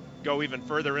go even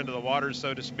further into the waters,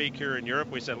 so to speak, here in Europe,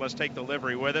 we said, let's take the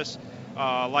livery with us.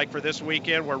 Like for this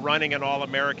weekend, we're running an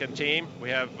all-American team. We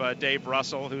have Dave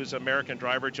Russell, who's an American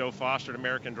driver, Joe Foster, an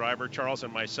American driver, Charles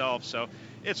and myself. So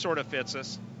it sort of fits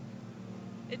us.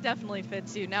 It definitely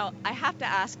fits you. Now, I have to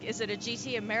ask, is it a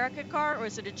GT America car or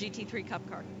is it a GT3 Cup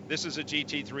car? This is a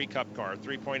GT3 Cup car,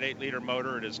 3.8-liter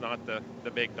motor. It is not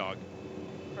the big dog.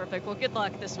 Perfect. Well, good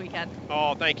luck this weekend.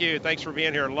 Oh, thank you. Thanks for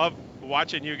being here. Love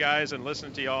watching you guys and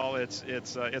listening to y'all.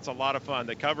 It's a lot of fun.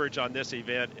 The coverage on this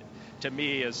event, to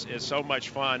me, is so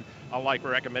much fun. I like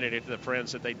recommending it to the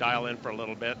friends that they dial in for a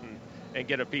little bit and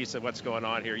get a piece of what's going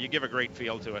on here. You give a great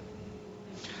feel to it.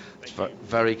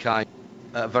 Very kind.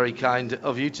 Very kind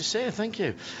of you to say, thank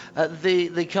you.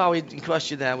 The car in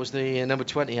question there was the number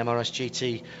 20 MRS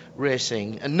GT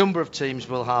Racing. A number of teams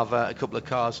will have a couple of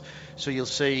cars, so you'll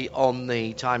see on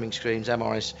the timing screens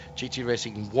MRS GT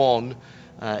Racing 1.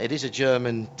 It is a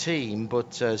German team,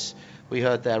 but as we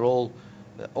heard there, all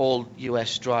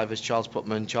US drivers, Charles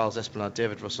Putman, Charles Espinard,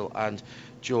 David Russell and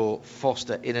Joe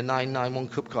Foster in a 991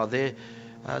 Cup car. They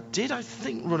did, I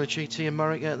think, run a GT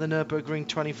America at the Nürburgring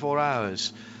 24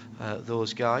 hours.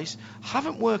 Those guys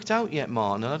haven't worked out yet,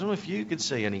 Martin. I don't know if you could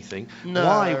see anything. No.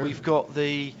 Why we've got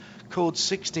the code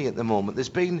 60 at the moment. There's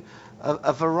been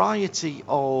a variety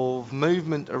of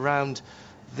movement around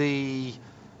the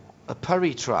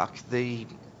Perry track, the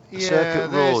circuit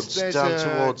roads there's down a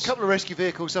towards. A couple of rescue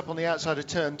vehicles up on the outside of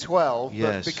turn 12,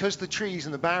 Yes. but because the trees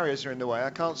and the barriers are in the way,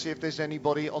 I can't see if there's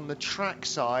anybody on the track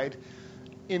side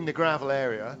in the gravel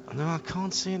area. No, I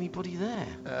can't see anybody there.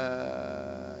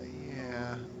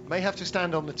 Yeah. May have to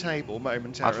stand on the table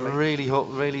momentarily. I'd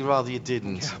really rather you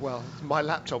didn't. Yeah, well, my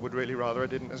laptop would really rather I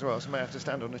didn't as well, so I may have to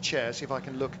stand on a chair, see if I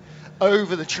can look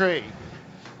over the tree.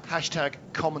 Hashtag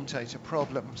commentator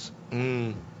problems.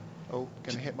 Oh,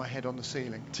 going to hit my head on the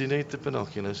ceiling. Do you need the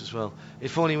binoculars as well?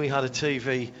 If only we had a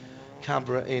TV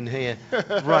camera in here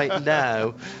right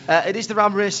now. It is the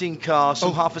Ram Racing car,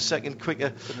 some half a second quicker.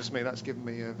 Goodness me, that's given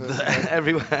me a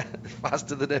everywhere,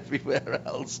 faster than everywhere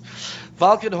else.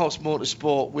 Valkenhorst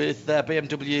Motorsport with their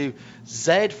BMW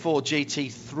Z4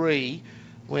 GT3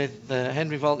 with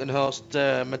Henry Valkenhorst,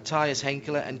 Matthias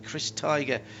Henkeler and Chris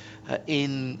Tiger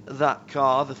in that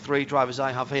car, the three drivers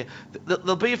I have here.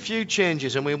 There'll be a few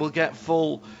changes and we will get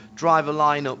full driver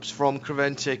lineups from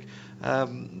Creventic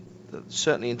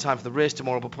certainly in time for the race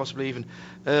tomorrow, but possibly even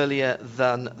earlier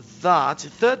than that.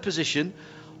 Third position,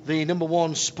 the number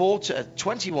 1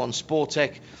 21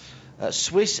 Sportec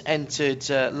Swiss entered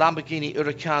Lamborghini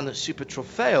Huracan Super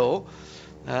Trofeo.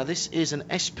 This is an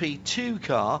SP2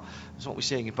 car. That's what we're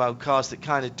saying about cars that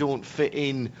kind of don't fit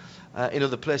in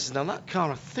other places. Now that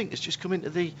car, I think, has just come into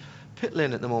the pit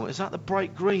lane at the moment. Is that the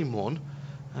bright green one?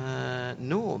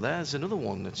 No, there's another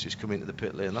one that's just come into the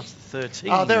pit lane. That's the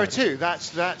 13. Oh, there are two. That's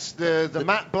the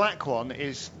matte black one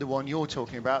is the one you're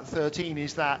talking about. 13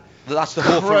 is that's the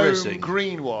Hofer Racing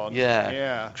green one.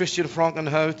 Yeah. Christian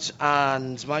Frankenhout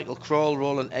and Michael Kroll,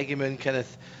 Roland Eggerman,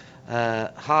 Kenneth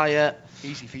Heyer.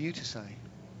 Easy for you to say.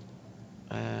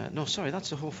 No, sorry, that's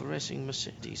the Hofer Racing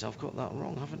Mercedes. I've got that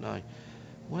wrong, haven't I?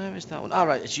 Where is that one? All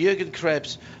right, it's Jürgen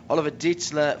Krebs, Oliver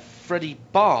Dietzler, Freddie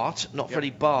Bart, not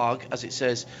Freddie Barg, as it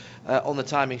says on the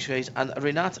timing sheet, and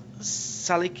Renat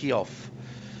Salikiov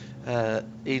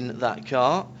in that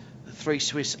car. 3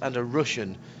 Swiss and a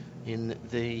Russian in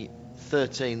the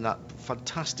 13, that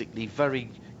fantastically very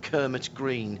Kermit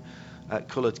green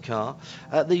coloured car.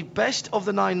 The best of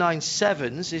the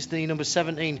 997s is the number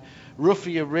 17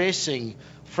 Ruffia Racing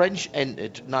French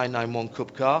entered 991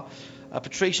 Cup car.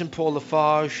 Patrice and Paul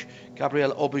Lafarge,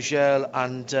 Gabriel Aubergel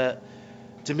and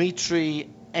Dimitri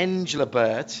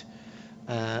Engelbert,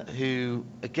 who,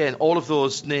 again, all of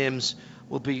those names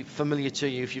will be familiar to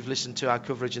you if you've listened to our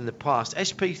coverage in the past.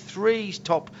 SP3's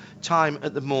top time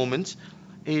at the moment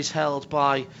is held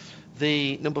by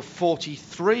the number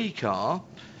 43 car,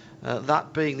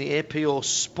 that being the APO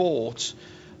Sport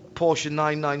Porsche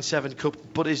 997 Cup,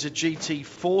 but is a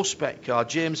GT4 spec car.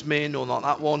 James May, no, not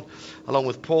that one, along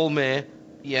with Paul May,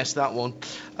 yes, that one,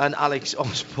 and Alex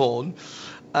Osborne.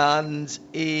 And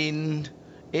in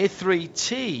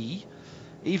A3T,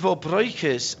 Ivo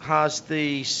Breukers has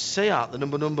the Seat, the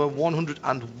number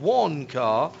 101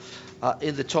 car,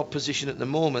 in the top position at the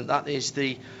moment. That is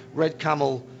the Red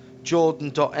Camel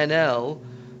Jordan.NL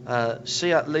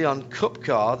Seat Leon Cup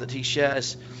car that he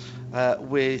shares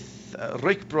with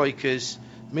Rick Breukers,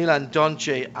 Milan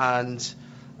Donche and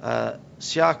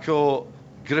Siako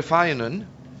Grifainen.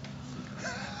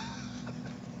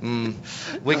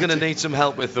 We're going to need some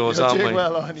help with those, aren't we? You're doing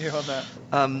well, aren't you, on that?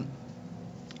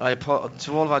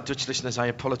 To all of our Dutch listeners, I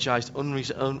apologise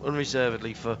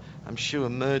unreservedly for, I'm sure,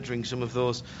 murdering some of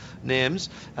those names.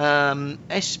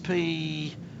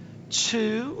 SP2,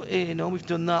 we've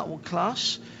done that one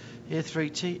class.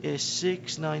 A3T,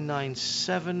 A6,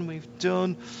 997 we've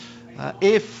done.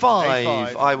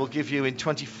 A5, I will give you in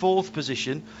 24th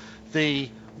position, the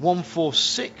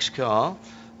 146 car,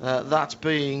 that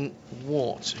being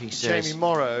what, he says? Jamie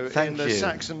Morrow Thank in the you.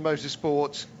 Saxon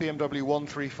Motorsports BMW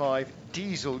 135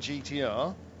 diesel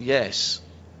GTR. Yes,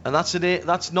 and that's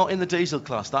not in the diesel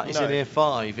class, that is in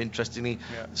A5, interestingly.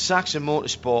 Yeah. Saxon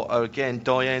Motorsport are, again,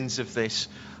 doyens of this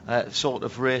sort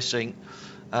of racing.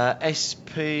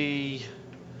 SP2,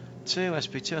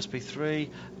 SP3,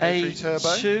 A3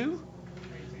 A2.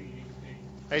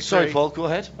 A3. Sorry, Paul, go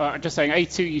ahead. I'm just saying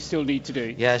A2 you still need to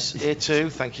do. Yes,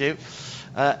 A2, thank you.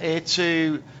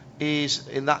 A2 is,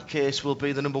 in that case, will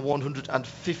be the number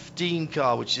 115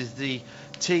 car, which is the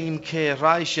Team K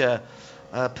Reischer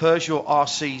Peugeot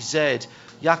RCZ.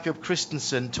 Jakob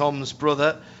Christensen, Tom's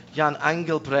brother, Jan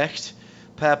Engelbrecht,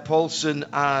 Per Poulsen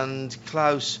and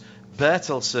Klaus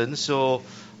Bertelsen. So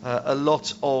a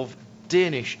lot of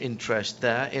Danish interest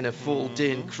there in a full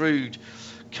Dane crewed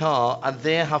car, and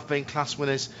they have been class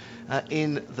winners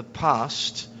in the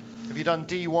past. Have you done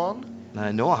D1?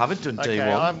 No, I haven't done Okay,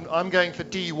 D1. I'm going for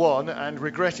D1 and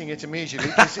regretting it immediately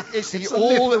because it's the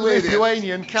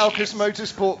all-Lithuanian Kaukas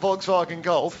Motorsport Volkswagen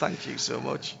Golf. Thank you so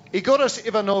much. Igoras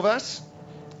Ivanovas,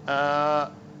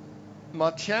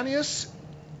 Martianius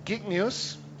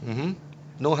Gignius,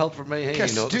 No help from me here, you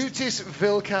know. Kestutis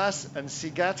Vilkas and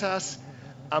Sigatas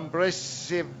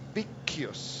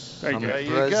Ambrosevicius. There you go.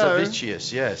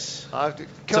 Ambrosevicius, yes.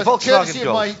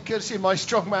 Courtesy of my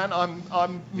strong man,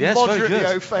 I'm moderately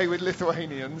au fait with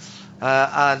Lithuanians.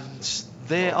 And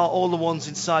they are all the ones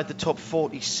inside the top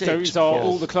 46. Those are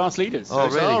all the class leaders.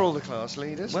 Those are all the class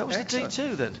leaders. Where was the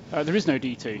D2 then? There is no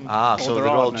D2. So they're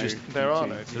all just... There are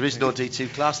no D2. There is no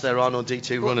D2 class, there are no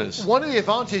D2 runners. One of the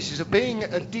advantages of being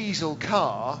a diesel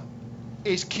car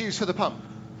is queues for the pump.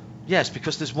 Yes,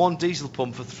 because there's one diesel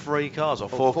pump for 3 cars or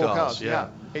 4 cars. Yeah,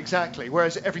 exactly.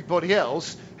 Whereas everybody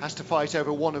else has to fight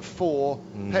over one of 4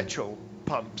 petrol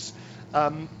pumps.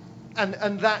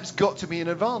 And that's got to be an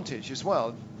advantage as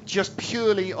well. Just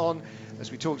purely on, as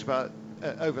we talked about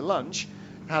over lunch,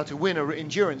 how to win an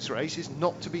endurance race is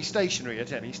not to be stationary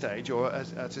at any stage or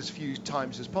at as few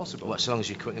times as possible. Well, as long as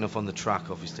you're quick enough on the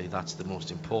track, obviously, that's the most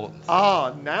important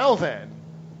thing. Now then.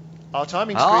 Our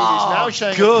timing screen is now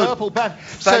showing a purple band.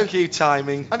 Thank you,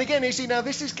 timing. And again, you see, now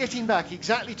this is getting back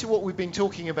exactly to what we've been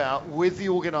talking about with the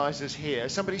organisers here.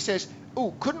 Somebody says,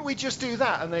 oh, couldn't we just do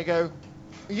that? And they go,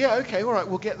 yeah, okay, all right,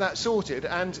 we'll get that sorted.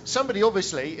 And somebody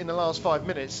obviously in the last 5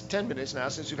 minutes, 10 minutes now,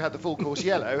 since we've had the full course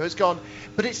yellow, has gone,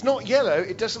 but it's not yellow,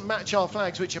 it doesn't match our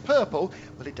flags, which are purple.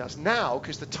 Well, it does now,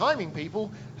 because the timing people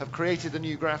have created a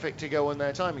new graphic to go on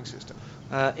their timing system.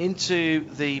 Into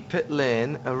the pit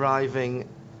lane, arriving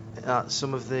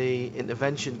some of the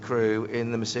intervention crew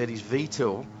in the Mercedes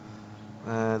Vito.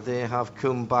 They have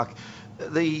come back.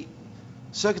 The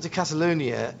Circuit de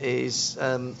Catalunya is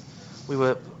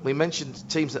we mentioned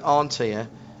teams that aren't here,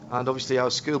 and obviously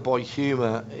our schoolboy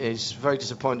humour is very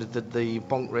disappointed that the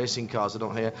Bonk racing cars are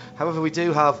not here. However, we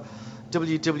do have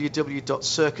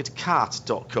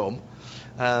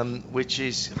www.circuitcat.com, which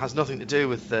has nothing to do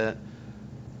with the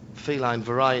feline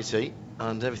variety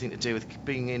and everything to do with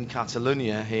being in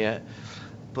Catalonia here,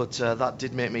 but that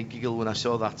did make me giggle when I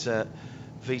saw that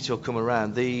Vito come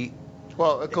around.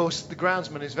 Well, of course, the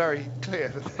groundsman is very clear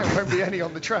that there won't be any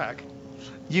on the track.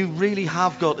 You really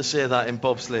have got to say that in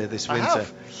bobsleigh this winter.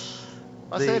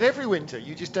 I say it every winter,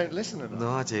 you just don't listen enough. No,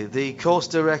 I do. The course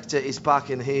director is back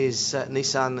in his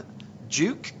Nissan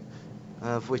Duke,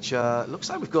 of which looks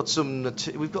like we've got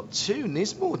two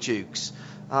Nismo Dukes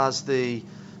as the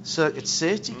circuit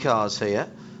safety cars here,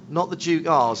 not the Duke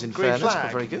R's in Green fairness, flag.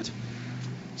 but very good.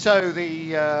 So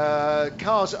the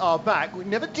cars are back. We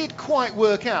never did quite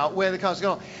work out where the cars are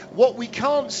gone. What we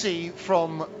can't see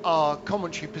from our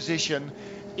commentary position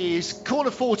is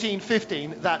corner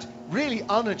 14-15, that really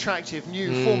unattractive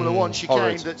new Formula 1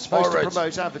 chicane that's supposed to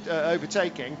promote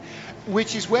overtaking,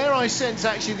 which is where I sense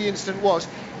actually the incident was.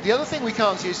 The other thing we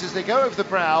can't see is as they go over the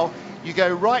brow, you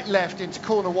go right left into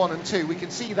corner 1 and 2, we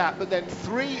can see that, but then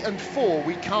 3 and 4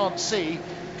 we can't see. You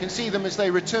can see them as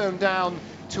they return down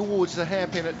towards the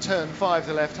hairpin at turn 5,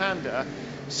 the left-hander.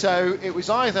 So it was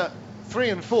either 3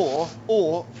 and 4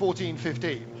 or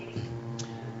 14-15.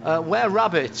 Where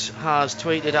Rabbit has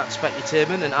tweeted at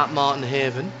Specutainment and at Martin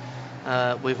Haven.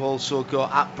 We've also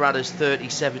got at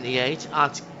Bradders3078,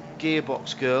 at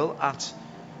Gearbox Girl, at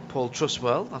Paul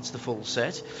Trustwell. That's the full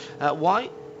set.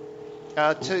 Why?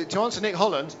 To answer Nick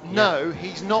Holland, no,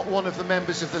 he's not one of the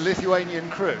members of the Lithuanian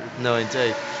crew. No,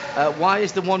 indeed. Why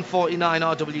is the 149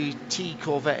 RWT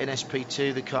Corvette in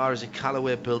SP2? The car is a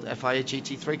Callaway-built FIA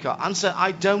GT3 car. Answer,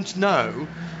 I don't know,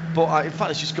 but in fact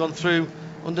it's just gone through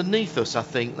underneath us, I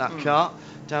think, that car,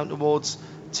 down towards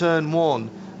turn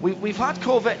 1. We've had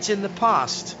Corvettes in the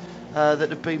past that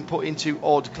have been put into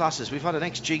odd classes. We've had an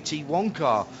XGT1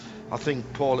 car, I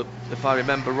think, Paul, if I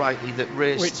remember rightly, that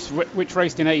raced... Which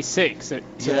raced in A6 at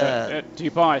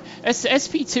Dubai.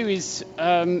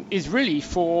 SP2 is really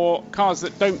for cars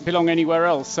that don't belong anywhere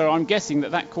else, so I'm guessing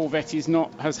that Corvette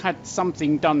has had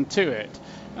something done to it.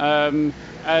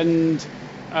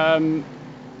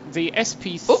 The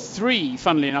SP3,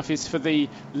 funnily enough, is for the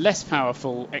less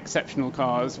powerful exceptional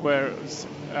cars, whereas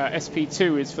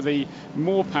SP2 is for the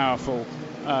more powerful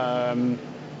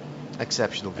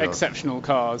exceptional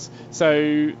cars. So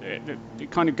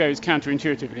it kind of goes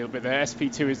counterintuitive a little bit there.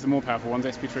 SP2 is the more powerful ones,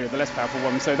 SP3 are the less powerful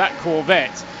ones. So that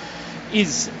Corvette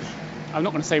is, I'm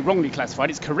not going to say wrongly classified,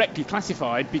 it's correctly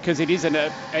classified because it is an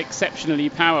exceptionally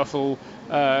powerful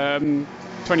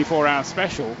 24-hour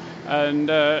special. And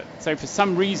so for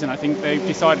some reason I think they've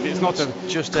decided it's not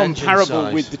just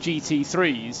comparable with the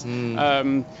GT3s,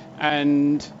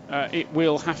 and it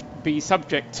will have to be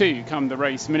subject to, come the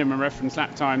race, minimum reference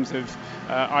lap times of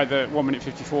either 1 minute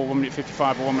 54, 1 minute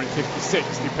 55 or 1 minute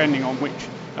 56, depending on which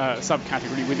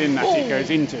subcategory within that it goes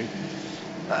into.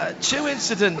 Two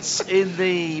incidents in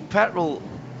the petrol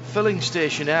filling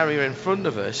station area in front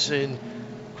of us in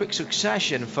quick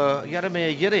succession for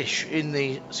Jaromir Jiriš in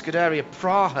the Scuderia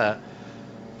Praha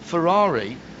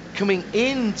Ferrari. Coming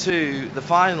into the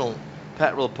final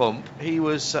petrol pump, he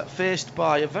was faced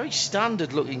by a very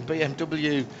standard looking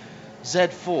BMW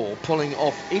Z4 pulling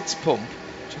off its pump,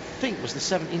 which I think was the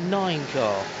 79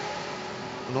 car.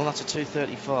 No, that's a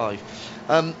 235.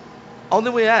 On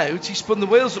the way out, he spun the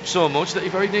wheels up so much that he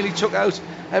very nearly took out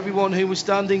everyone who was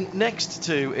standing next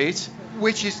to it.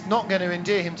 Which is not going to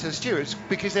endear him to the stewards,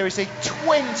 because there is a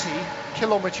 20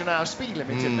 km/h speed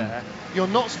limit in there. You're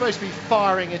not supposed to be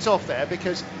firing it off there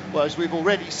because, well, as we've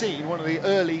already seen, one of the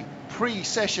early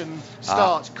pre-session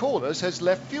start callers has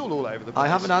left fuel all over the place. I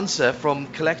have an answer from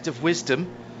Collective Wisdom,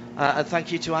 and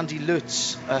thank you to Andy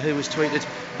Lutz, who has tweeted,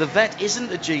 the Vet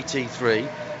isn't a GT3,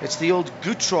 it's the old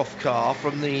Gutroff car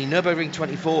from the Nürburgring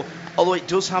 24, although it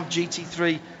does have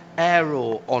GT3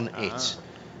 aero on it.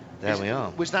 There we are.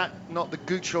 Was that not the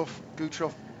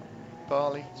Gutroff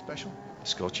Barley special?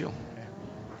 Scotcho.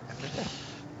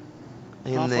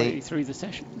 Yeah. Halfway through the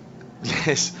session.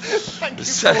 Yes. Thank you,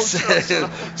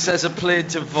 says a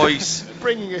plaintive voice.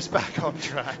 Bringing us back on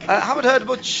track. Haven't heard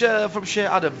much from Shea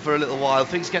Adam for a little while.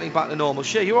 Things getting back to normal.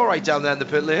 Shea, you all right down there in the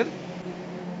pit lane?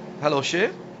 Hello,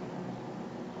 Shea.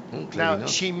 Now,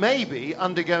 she may be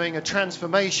undergoing a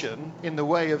transformation in the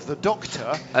way of the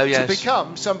Doctor to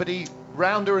become somebody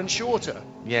rounder and shorter.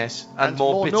 Yes, and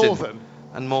more bitten. Northern.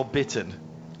 And more bitten.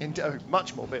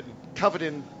 Much more bitten. Covered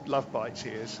in love bites, he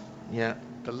is. Yeah.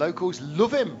 The locals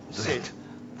love him, Sid.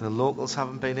 The locals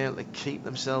haven't been able to keep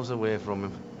themselves away from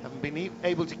him. Haven't been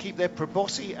able to keep their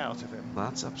proboscis out of him.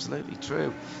 That's absolutely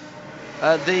true.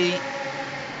 The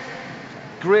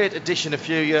great addition a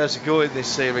few years ago in this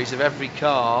series of every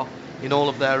car in all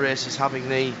of their races having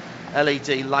the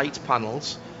LED light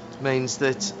panels means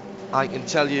that I can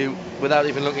tell you without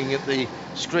even looking at the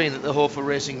screen that the Hofer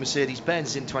Racing Mercedes-Benz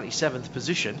is in 27th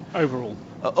position.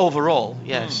 Overall,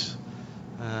 yes.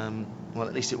 Well,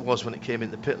 at least it was when it came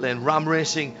in the pit lane. Ram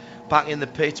Racing back in the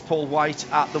pit, Paul White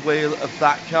at the wheel of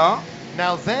that car.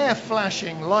 Now, their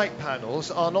flashing light panels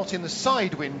are not in the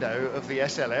side window of the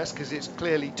SLS because it's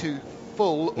clearly too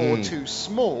full or too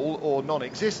small or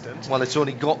non-existent. Well, it's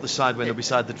only got the side window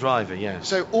beside the driver, yes.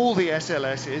 So all the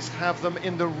SLSs have them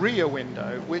in the rear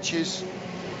window, which is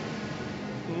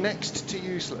next to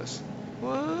useless.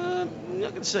 Well,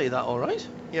 I can see that all right.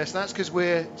 Yes, that's because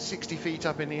we're 60 feet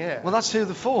up in the air. Well, that's who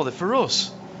they're for. They're for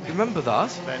us. Remember that.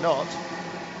 They're not.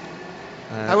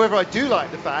 However, I do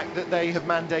like the fact that they have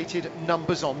mandated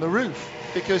numbers on the roof,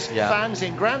 because fans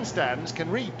in grandstands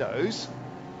can read those.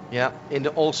 Yeah, and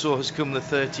also has come the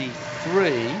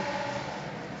 33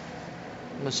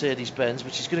 Mercedes-Benz,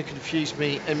 which is going to confuse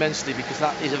me immensely because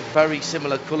that is a very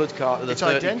similar coloured car to the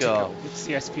 30 identical. car. It's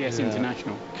the SPS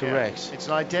International. Correct. Yeah. It's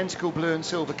an identical blue and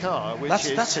silver car, which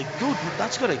that's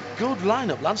got a good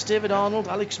lineup. Lance David Arnold,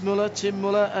 Alex Muller, Tim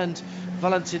Muller, and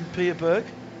Valentin Pierberg.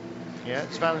 Yeah,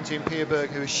 it's Valentin Pierberg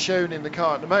who is shown in the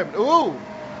car at the moment. Ooh!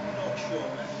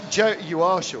 Joe, you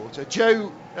are shorter.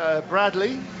 Joe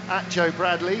Bradley, at Joe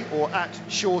Bradley, or at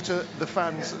Shorter, the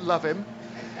fans love him,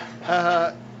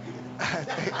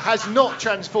 has not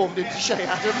transformed into Shea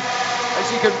Adam.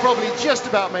 As you can probably just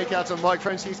about make out on the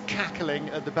microphones, he's cackling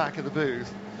at the back of the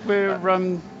booth.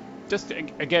 We're just,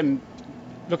 again,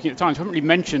 looking at the times. We haven't really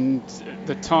mentioned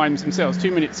the times themselves.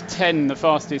 2 minutes 10, the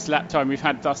fastest lap time we've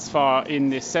had thus far in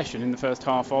this session, in the first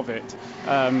half of it.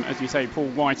 As you say, Paul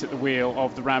White at the wheel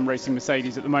of the Ram Racing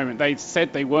Mercedes at the moment. They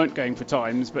said they weren't going for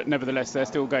times, but nevertheless they're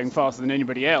still going faster than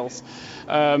anybody else.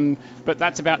 But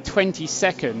that's about 20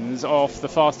 seconds off the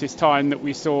fastest time that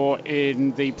we saw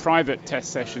in the private test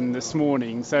session this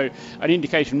morning. So an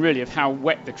indication really of how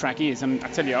wet the track is. And I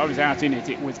tell you, I was out in it.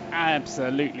 It was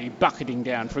absolutely bucketing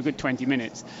down for a good 20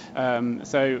 minutes. Mercedes.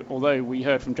 So although we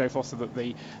heard from Joe Foster that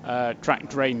the track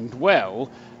drained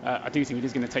well, I do think it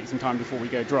is going to take some time before we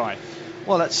go dry.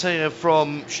 Well, let's hear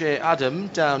from Shea Adam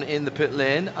down in the pit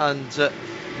lane, and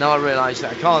now I realise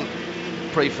that I can't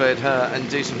pre-fade her and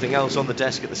do something else on the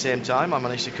desk at the same time. I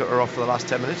managed to cut her off for the last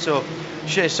 10 minutes, so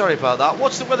Shea, sorry about that.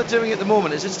 What's the weather doing at the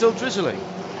moment? Is it still drizzling?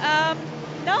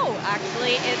 No,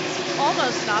 actually, it's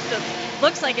almost stopped. It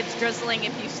looks like it's drizzling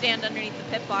if you stand underneath the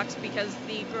pit box, because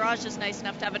the garage is nice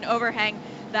enough to have an overhang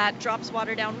that drops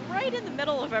water down right in the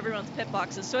middle of everyone's pit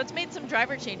boxes. So it's made some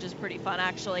driver changes pretty fun,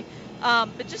 actually.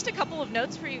 But just a couple of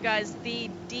notes for you guys.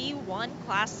 The D1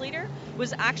 class leader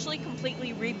was actually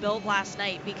completely rebuilt last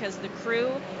night, because the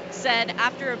crew said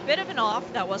after a bit of an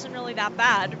off, that wasn't really that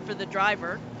bad for the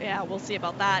driver. Yeah, we'll see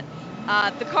about that.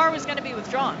 The car was going to be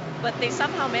withdrawn, but they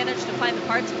somehow managed to find the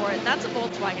parts for it, and that's a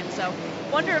Volkswagen. So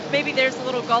wonder if maybe there's a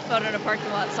little golf out in a parking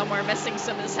lot somewhere missing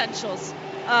some essentials.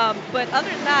 But other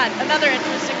than that, another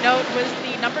interesting note was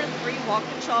the number 3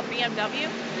 Walkinshaw BMW.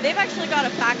 They've actually got a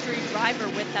factory driver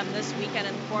with them this weekend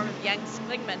in the form of Jens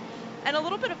Kligman. And a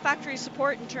little bit of factory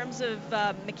support in terms of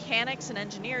mechanics and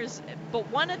engineers. But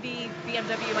one of the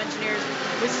BMW engineers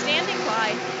was standing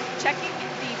by checking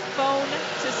the phone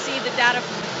to see the data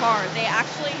from the car. They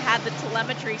actually had the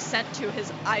telemetry sent to his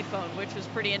iPhone, which was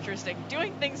pretty interesting.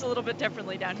 Doing things a little bit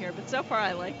differently down here, but so far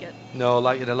I like it. No, I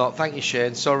like it a lot. Thank you,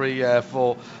 Shane. Sorry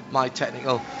for my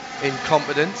technical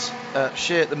incompetence.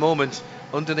 Shane at the moment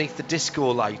underneath the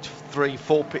disco light,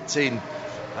 3-4 pits in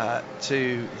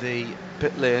to the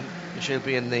pit lane. She'll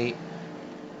be in the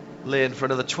lane for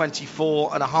another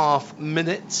 24 and a half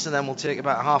minutes, and then we'll take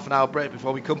about a half an hour break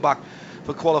before we come back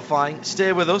for qualifying.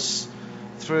 Stay with us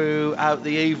throughout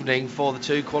the evening for the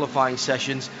 2 qualifying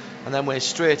sessions, and then we're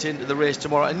straight into the race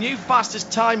tomorrow. A new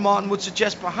fastest time, Martin, would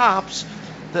suggest perhaps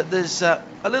that there's a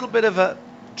little bit of a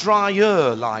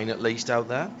drier line at least out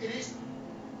there.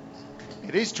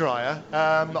 It is drier.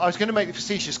 I was going to make the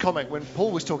facetious comment when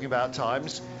Paul was talking about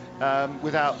times,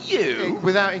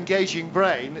 without engaging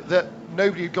brain, that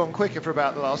nobody had gone quicker for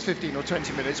about the last 15 or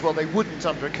 20 minutes. Well, they wouldn't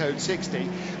under a code 60.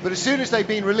 But as soon as they've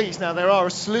been released, now there are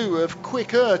a slew of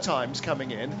quicker times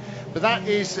coming in. But that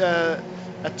is a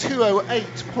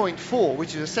 2:08.4,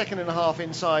 which is a second and a half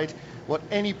inside what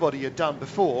anybody had done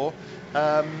before,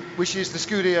 which is the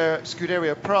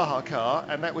Scuderia Praha car,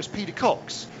 and that was Peter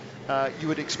Cox. You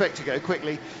would expect to go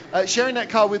quickly. Sharing that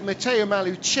car with Matteo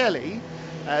Malucelli,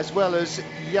 as well as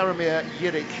Jaromir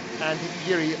Jirik and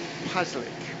Jiri Paslik.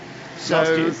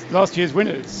 So last year's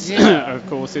winners, of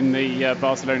course, in the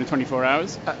Barcelona 24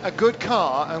 Hours. A good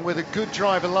car, and with a good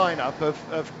driver lineup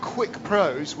of quick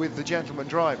pros with the gentleman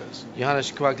drivers.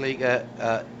 Johannes Quagliga,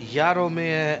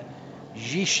 Jaromir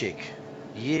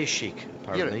Jirik,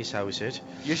 apparently is how we say it.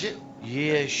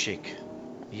 Jirik.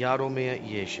 Jaromir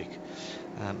Jirik.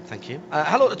 Thank you.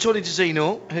 Hello to Tony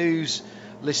DeZino, who's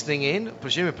listening in.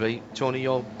 Presumably, Tony,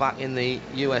 you're back in the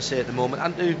USA at the moment,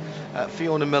 and to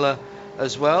Fiona Miller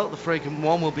as well. The Freakin'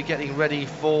 One will be getting ready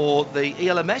for the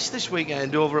ELMS this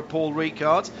weekend over at Paul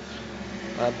Ricard.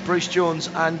 Bruce Jones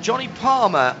and Johnny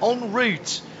Palmer en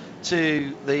route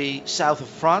to the south of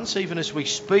France, even as we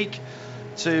speak,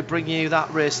 to bring you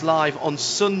that race live on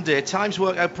Sunday. Times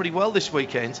work out pretty well this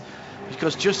weekend,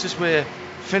 because just as we're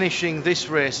finishing this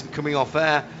race and coming off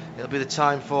air, it'll be the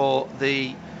time for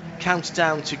the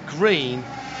countdown to green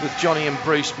with Johnny and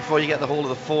Bruce before you get the whole of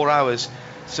the 4 hours.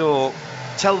 So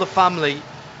tell the family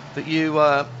that you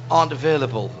aren't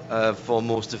available for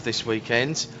most of this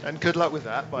weekend. And good luck with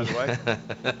that, by the way.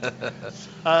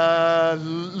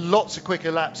 Lots of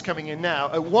quicker laps coming in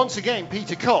now. Once again,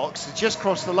 Peter Cox has just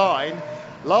crossed the line.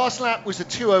 Last lap was a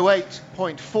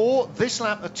 2:08.4. This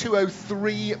lap a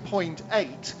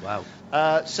 2:03.8. Wow.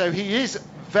 So he is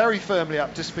very firmly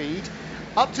up to speed.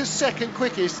 Up to second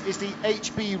quickest is the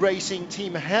HB Racing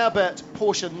Team Herbert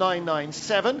Porsche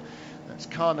 997. That's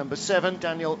car number 7,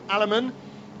 Daniel Allemann,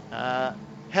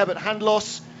 Herbert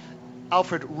Handlos,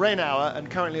 Alfred Renauer, and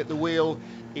currently at the wheel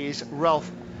is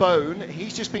Ralph Bone.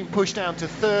 He's just been pushed down to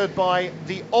third by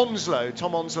the Onslow,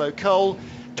 Tom Onslow Cole,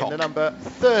 in the number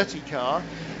 30 car,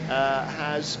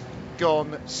 has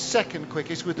gone second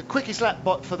quickest, with the quickest lap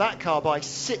for that car by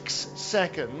 6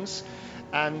 seconds.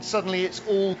 And suddenly it's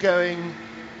all going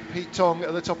Pete Tong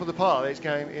at the top of the pile. It's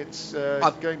going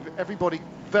everybody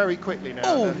very quickly now.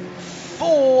 Oh,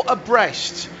 4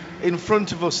 abreast in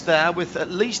front of us there, with at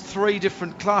least 3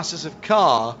 different classes of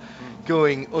car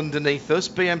going underneath us.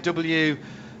 BMW,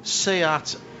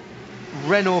 Seat,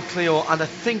 Renault Clio, and I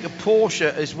think a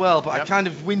Porsche as well, but I kind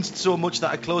of winced so much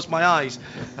that I closed my eyes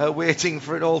waiting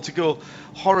for it all to go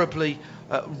horribly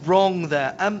wrong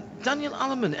there. Daniel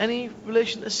Alleman, any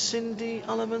relation to Cindy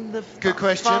Alleman, the Good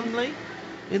question. family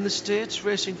in the States,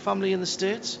 racing family in the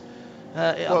States?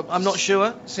 Well, I'm not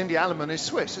sure. Cindy Alleman is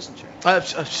Swiss, isn't she?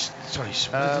 Sorry,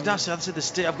 did I say the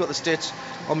state? I've got the States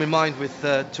on my mind with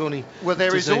Tony. Well,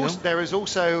 there is Tizzino.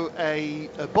 also a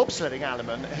bobsledding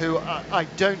Alleman who I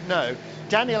don't know.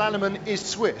 Daniel Alleman is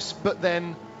Swiss, but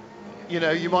then,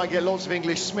 you might get lots of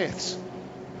English Smiths.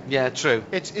 Yeah, true.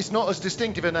 It's not as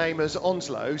distinctive a name as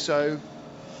Onslow, so...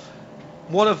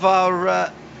 One of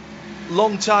our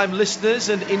long-time listeners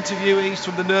and interviewees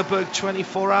from the Nürburgring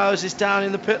 24 Hours is down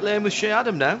in the pit lane with Shea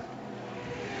Adam now.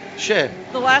 Shea.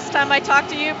 The last time I talked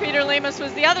to you, Peter Lemus,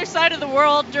 was the other side of the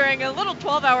world during a little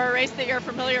 12-hour race that you're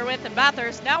familiar with in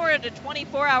Bathurst. Now we're at a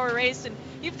 24-hour race, and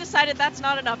you've decided that's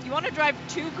not enough. You want to drive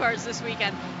 2 cars this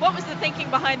weekend. What was the thinking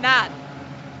behind that?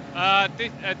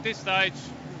 At this stage,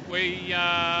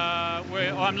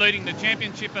 I'm leading the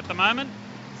championship at the moment,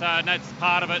 so that's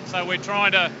part of it. So we're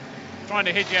trying to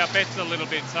hedge our bets a little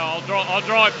bit. So I'll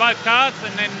drive both cars,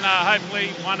 and then hopefully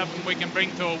one of them we can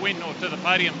bring to a win or to the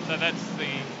podium. So that's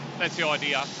the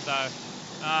idea. So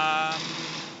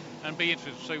and be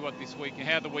interested to see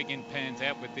how the weekend pans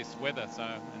out with this weather. So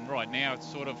and right now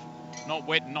it's sort of not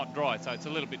wet and not dry, so it's a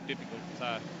little bit difficult. So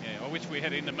yeah, I wish we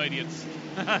had intermediates.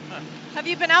 Have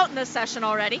you been out in this session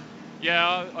already?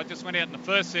 Yeah, I just went out in the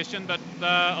first session, but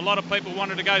a lot of people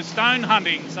wanted to go stone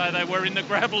hunting, so they were in the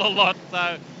gravel a lot.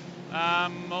 So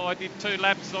I did 2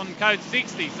 laps on code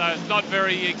 60, so it's not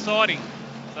very exciting.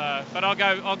 So, but I'll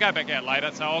go back out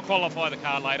later, so I'll qualify the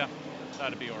car later, so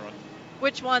it'll be all right.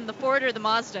 Which one, the Ford or the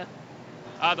Mazda?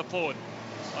 The Ford.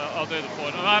 I'll do the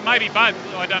Ford. Maybe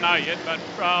both, I don't know yet, but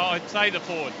I'd say the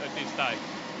Ford at this stage.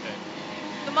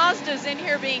 Yeah. The Mazda's in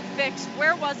here being fixed.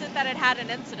 Where was it that it had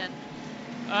an incident?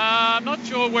 I'm not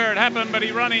sure where it happened, but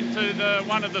he ran into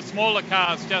one of the smaller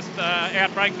cars, just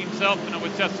outbraked himself, and it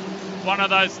was just one of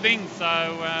those things. So,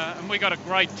 and we got a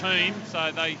great team,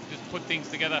 so they just put things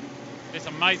together. It's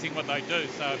amazing what they do.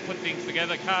 So put things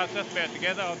together, cars just about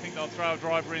together. I think they'll throw a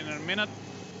driver in a minute,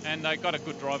 and they've got a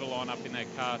good driver line up in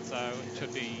that car, so it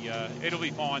should be, it'll be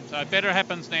fine. So better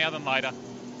happens now than later.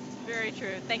 Very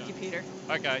true. Thank you, Peter.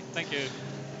 Okay, thank you.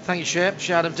 Thank you, Shea.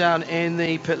 Shea Adam down in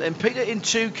the pit lane. Peter, in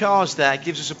 2 cars there,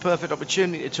 gives us a perfect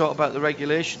opportunity to talk about the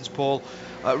regulations, Paul,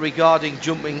 regarding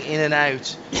jumping in and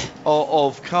out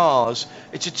of cars.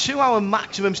 It's a 2-hour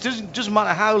maximum. It doesn't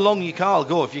matter how long your car will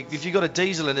go. If you've got a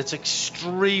diesel and it's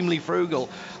extremely frugal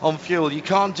on fuel, you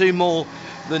can't do more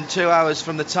than 2 hours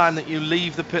from the time that you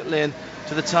leave the pit lane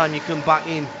to the time you come back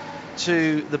in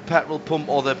to the petrol pump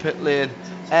or the pit lane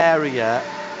area.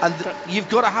 And you've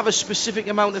got to have a specific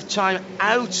amount of time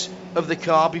out of the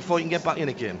car before you can get back in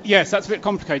again. Yes, that's a bit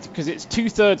complicated because it's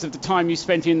 2/3 of the time you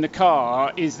spent in the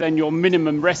car is then your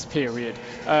minimum rest period.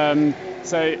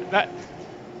 So that,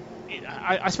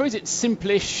 I suppose it's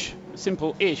simple-ish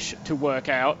to work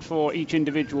out for each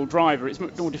individual driver. It's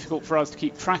much more difficult for us to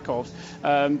keep track of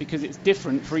because it's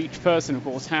different for each person, of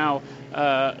course, how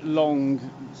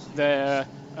long their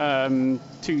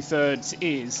 2/3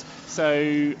 is.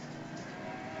 So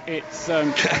it's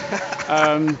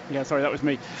yeah, sorry, that was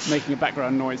me making a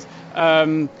background noise.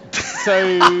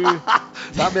 So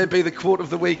that may be the quote of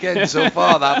the weekend so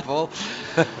far, that, Paul.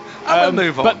 We'll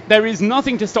move on. But there is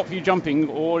nothing to stop you jumping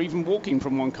or even walking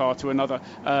from one car to another.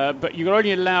 But you're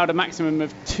only allowed a maximum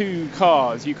of 2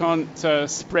 cars. You can't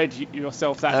spread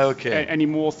yourself any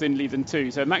more thinly than 2.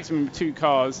 So a maximum of 2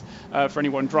 cars for any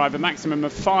one driver. Maximum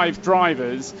of 5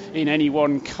 drivers in any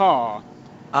one car,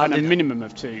 and a minimum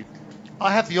of 2.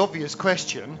 I have the obvious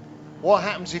question. What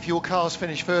happens if your cars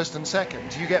finish first and second?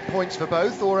 Do you get points for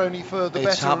both, or only for the better?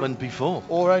 It's happened before.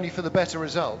 Or only for the better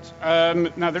result?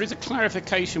 Now, there is a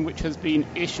clarification which has been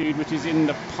issued, which is in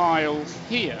the pile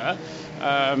here.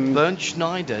 Bernd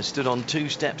Schneider stood on 2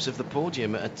 steps of the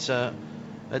podium at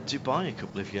Dubai a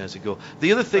couple of years ago.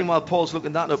 The other thing, while Paul's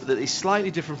looking that up, that is slightly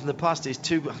different from the past, is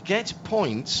to get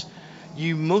points,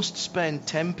 you must spend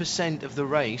 10% of the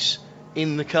race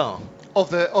in the car. Of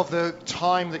the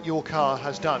time that your car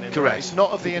has done in the race,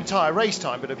 not of the entire race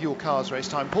time, but of your car's race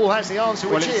time. Paul has the answer,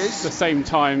 which is the same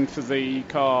time for the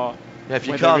car. Yeah, if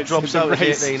your car drops out of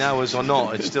 18 hours or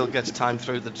not, it still gets time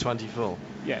through the 24.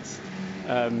 Yes.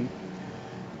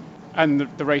 And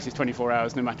the race is 24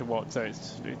 hours no matter what, so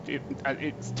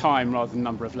it's time rather than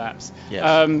number of laps.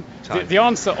 Yes, the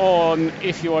answer on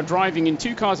if you are driving in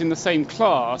 2 cars in the same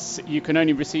class, you can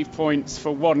only receive points for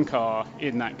 1 car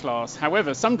in that class.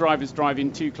 However, some drivers drive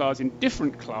in 2 cars in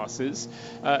different classes,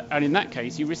 and in that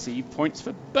case you receive points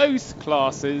for both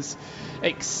classes,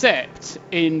 except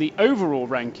in the overall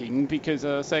ranking, because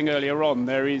I was saying earlier on,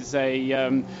 there is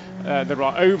there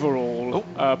are overall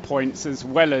points as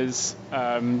well as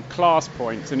class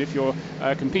points, and if you're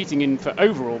competing for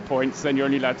overall points, then you're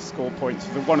only allowed to score points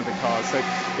for one of the cars. So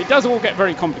it does all get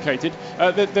very complicated.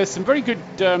 There's some very good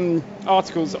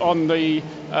articles on the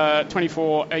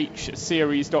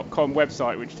 24hseries.com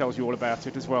website which tells you all about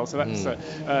it as well. So that's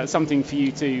something for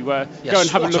you to go and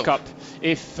have a look up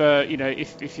if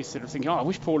if you're sort of thinking, I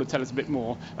wish Paul would tell us a bit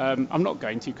more. I'm not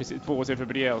going to, because it bores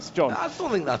everybody else. John? I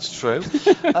don't think that's true.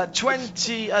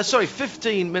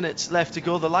 15 minutes left to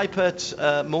go. The Lippert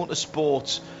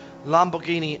Motorsport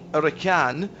Lamborghini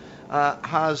Huracan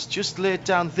has just laid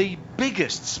down the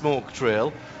biggest smoke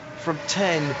trail from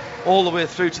 10 all the way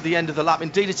through to the end of the lap.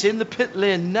 Indeed, it's in the pit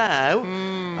lane now,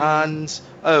 and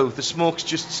the smoke's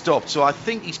just stopped. So I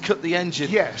think he's cut the engine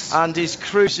and is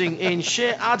cruising in.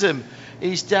 Shea Adam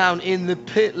is down in the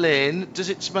pit lane. Does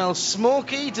it smell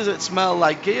smoky? Does it smell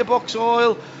like gearbox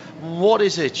oil? What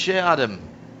is it, Shea Adam?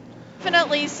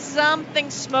 Definitely something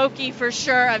smoky for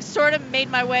sure. I've sort of made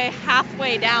my way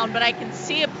halfway down, but I can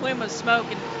see a plume of smoke,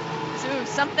 and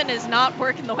something is not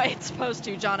working the way it's supposed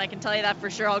to, John. I can tell you that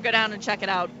for sure. I'll go down and check it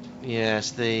out.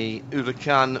 Yes, the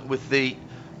Huracan with the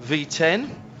V10.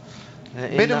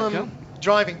 Minimum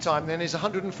driving time then is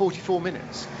 144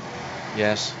 minutes.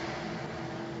 Yes.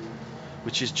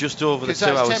 Which is just over the 2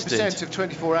 hours. Because that's 10% of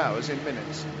 24 hours in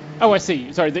minutes. Oh, I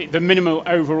see. Sorry, the minimum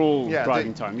overall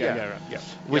driving time.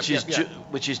 Which is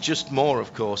just more,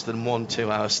 of course, than 1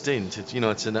 2 hour stint. It's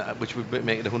which would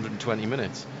make it 120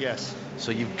 minutes. Yes.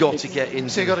 So you've got to get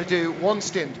into. So you've got to do 1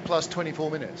 stint plus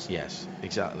 24 minutes. Yes,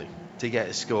 exactly, to get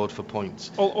it scored for points.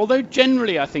 Although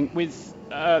generally, I think with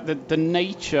the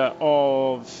nature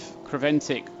of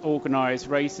Creventic organised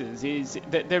races is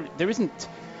that there isn't.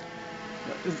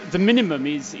 The minimum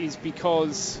is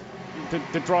because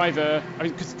the driver,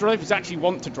 because drivers actually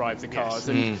want to drive the cars,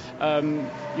 and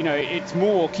it's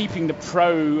more keeping the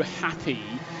pro happy.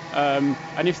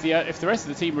 And if the rest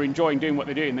of the team are enjoying doing what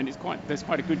they're doing, then there's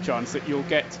quite a good chance that you'll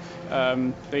get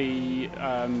the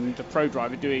pro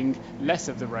driver doing less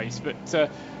of the race. But the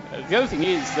other thing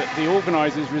is that the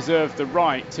organisers reserve the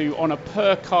right to, on a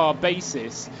per car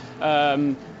basis,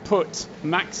 put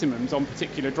maximums on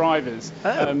particular drivers,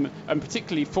 and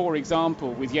particularly, for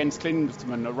example, with Jens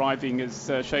Klinsmann arriving, as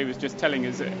Shay was just telling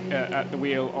us, at the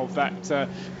wheel of that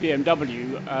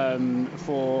BMW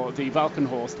for the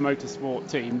Valkenhorst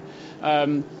Motorsport team.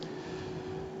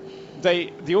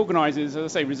 The organisers, as I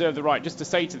say, reserve the right just to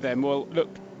say to them, well, look,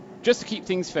 just to keep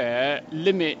things fair,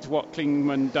 limit what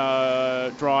Klinsmann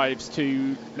drives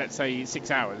to, let's say,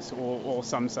 6 hours or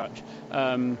some such.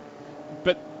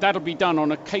 But that'll be done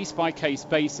on a case-by-case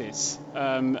basis,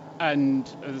 and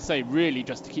as I say, really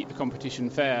just to keep the competition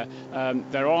fair.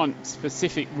 There aren't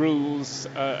specific rules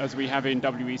as we have in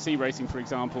WEC racing, for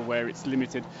example, where it's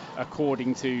limited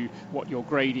according to what your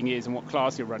grading is and what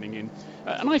class you're running in.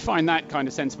 And I find that kind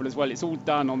of sensible as well. It's all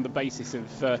done on the basis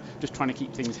of just trying to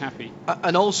keep things happy.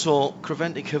 And also,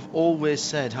 Creventic have always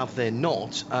said, have they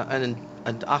not,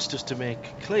 and asked us to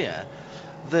make clear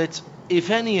that if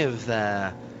any of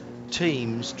their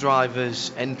teams,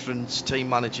 drivers, entrants, team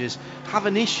managers have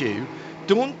an issue,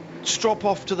 don't strop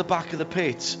off to the back of the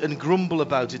pit and grumble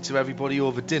about it to everybody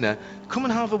over dinner. Come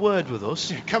and have a word with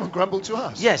us. Come and grumble to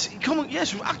us. Yes,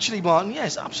 actually, Martin,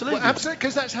 yes, absolutely. Well, absolutely,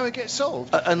 because that's how it gets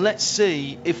solved. And let's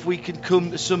see if we can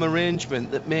come to some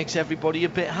arrangement that makes everybody a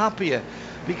bit happier,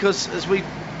 because as we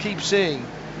keep saying,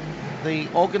 the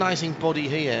organising body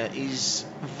here is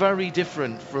very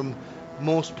different from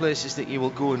most places that you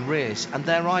will go and race, and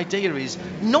their idea is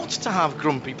not to have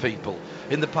grumpy people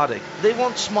in the paddock. They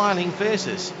want smiling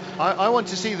faces. I want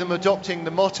to see them adopting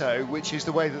the motto, which is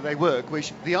the way that they work,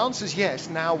 which the answer's yes.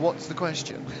 Now what's the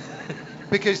question?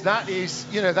 Because that is,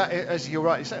 that, as you're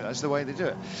rightly saying, that's the way they do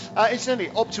it. Incidentally,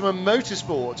 Optimum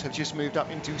Motorsport have just moved up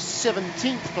into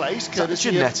 17th place, courtesy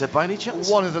of Janetta, by any chance?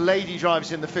 One of the lady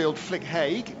drivers in the field, Flick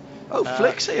Haig. Oh,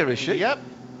 Flick's here, is she? Yep.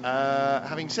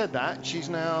 Having said that,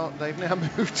 they've now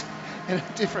moved in a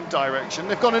different direction.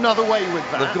 They've gone another way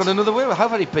with that. They've gone another way. How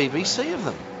very BBC of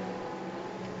them.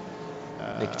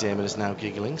 Nick Damon is now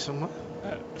giggling somewhere.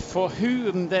 For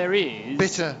whom there is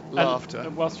bitter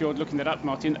laughter. Whilst you're looking that up,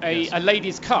 Martin, a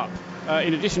ladies' cup,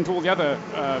 in addition to all the other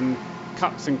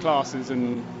cups and classes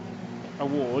and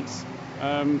awards,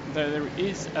 there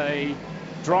is a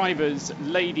Drivers'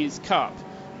 Ladies' Cup,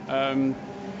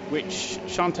 which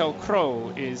Chantal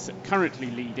Kroll is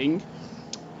currently leading.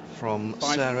 From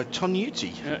Sarah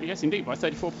Tonuti. Yes, indeed, by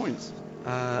 34 points.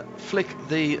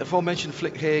 The aforementioned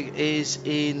Flick Haig is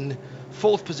in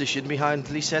 4th position behind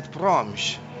Lisette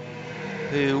Branche,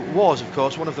 who was, of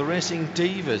course, one of the racing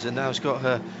divas and now has got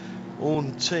her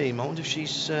own team. I wonder if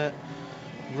she's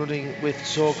running with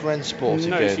Zorg Rennsport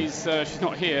no, again. she's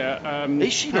not here.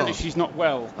 Is she not? She's not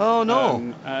well. Oh,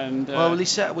 no. Well,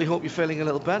 Lisette, we hope you're feeling a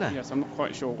little better. Yes, I'm not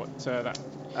quite sure what that...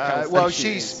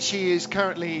 she is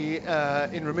currently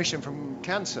in remission from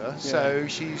cancer, so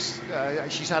she's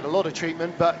had a lot of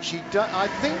treatment, but I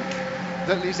think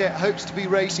that Lisette hopes to be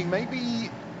racing, maybe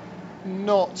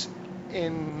not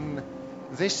in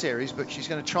this series, but she's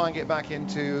going to try and get back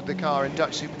into the car in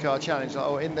Dutch Supercar Challenge,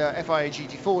 or in the FIA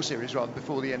GT4 series rather,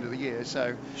 before the end of the year.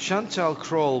 So Chantal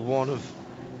Kroll,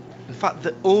 in fact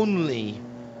the only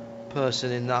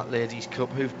person in that Ladies'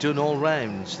 Cup who've done all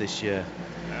rounds this year.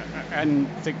 And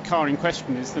the car in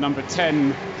question is the number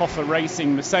 10 Hoffa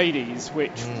Racing Mercedes,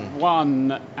 which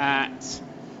won at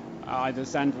either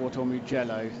Zandvoort or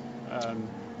Mugello.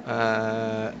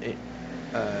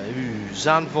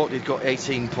 Zandvoort had got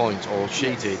 18 points, or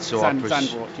she did. So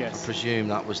Zandvoort, yes. I presume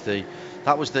that was the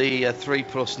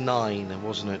 3+9,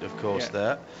 wasn't it? Of course,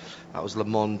 there. That was Le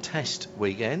Mans Test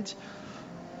weekend.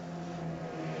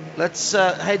 Let's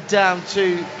head down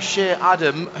to Shea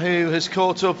Adam, who has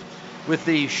caught up with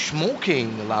the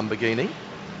smoking Lamborghini.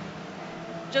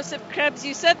 Joseph Krebs,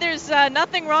 you said there's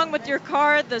nothing wrong with your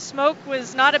car. The smoke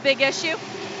was not a big issue.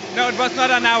 No, it was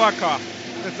not on our car.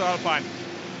 It's all fine.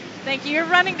 Thank you. You're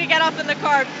running to get off in the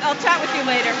car. I'll chat with you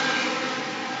later.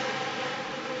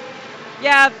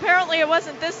 Yeah, apparently it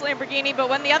wasn't this Lamborghini, but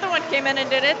when the other one came in and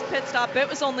did its pit stop, it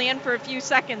was only in for a few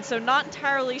seconds, so not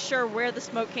entirely sure where the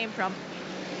smoke came from.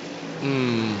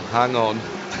 Hang on.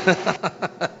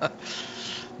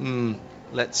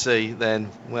 Let's see then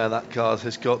where that car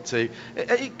has got to.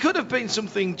 It could have been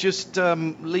something just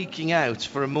leaking out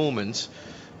for a moment.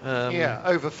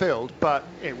 Overfilled, but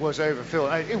it was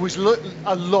overfilled. It was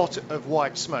a lot of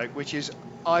white smoke, which is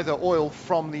either oil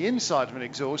from the inside of an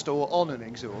exhaust or on an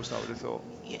exhaust, I would have thought.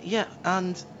 Yeah,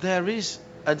 and there is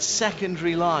a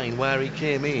secondary line where he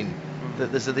came in.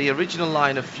 There's the original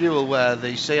line of fuel where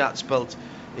the Seat spilt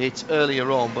it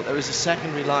earlier on, but there is a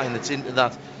secondary line that's into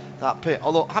that pit.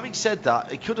 Although, having said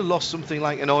that, he could have lost something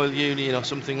like an oil union or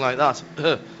something like that.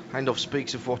 Kind of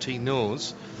speaks of what he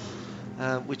knows,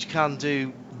 which can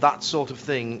do that sort of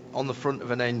thing on the front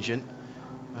of an engine.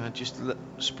 Just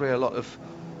spray a lot of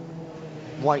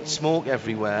white smoke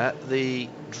everywhere. The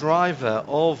driver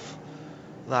of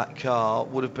that car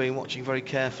would have been watching very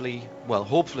carefully, well,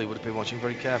 hopefully would have been watching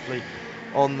very carefully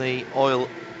on the oil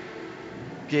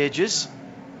gauges.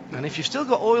 And if you've still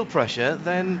got oil pressure,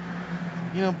 then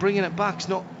bringing it back's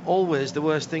not always the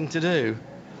worst thing to do.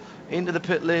 Into the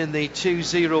pit lane, the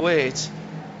 208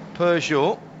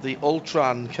 Peugeot, the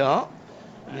Ultran car.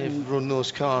 They've run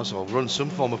those cars, or run some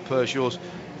form of Peugeots,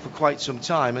 for quite some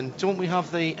time. And don't we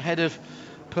have the head of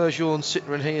Peugeot and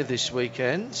Citroën here this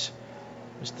weekend,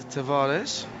 Mr.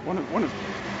 Tavares? One of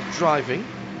driving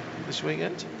this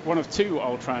weekend. One of two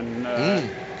Ultran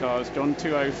cars, John,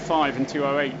 205 and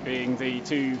 208 being the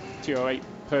two 208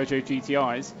 Peugeot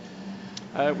GTIs.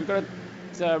 We've got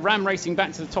Ram racing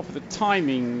back to the top of the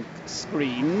timing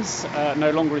screens.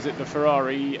 No longer is it the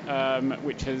Ferrari,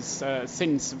 which has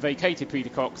since vacated Peter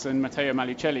Cox, and Matteo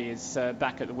Malicelli is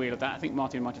back at the wheel of that. I think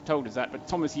Martin might have told us that, but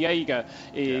Thomas Jaeger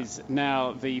is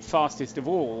now the fastest of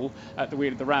all at the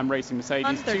wheel of the Ram racing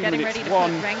Mercedes. They're getting ready to put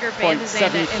Renger Van de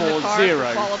Zande in the car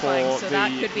for qualifying, so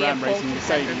that could be Ram a pole racing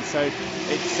contender. Mercedes. So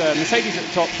it's Mercedes at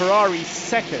the top, Ferrari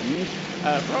second.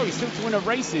 Ferrari still to win a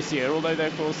race this year, although they,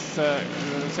 of course,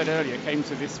 said earlier, came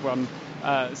to this one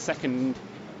second,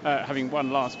 having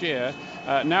won last year.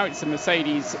 Now it's a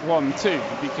Mercedes 1-2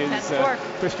 because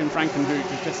Christian Frankenhout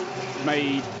has just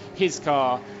made his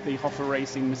car the Hoffa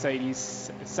Racing Mercedes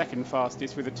second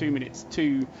fastest with a 2 minutes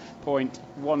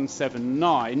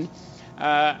 2.179.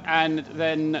 And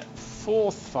then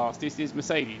fourth fastest is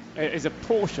Mercedes, is a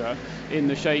Porsche in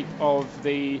the shape of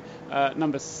the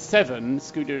number 7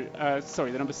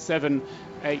 the number 7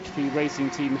 HP Racing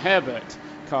Team Herbert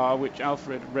car, which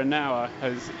Alfred Renauer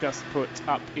has just put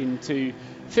up into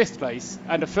 5th place,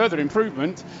 and a further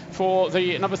improvement for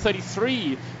the number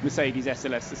 33 Mercedes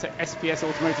SLS, the SPS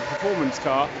Automotive Performance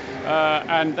car,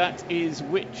 and that is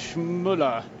Witch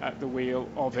Muller at the wheel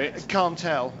of it. Can't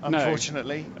tell,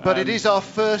 unfortunately, but it is our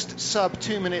first sub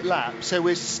 2 minute lap, so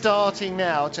we're starting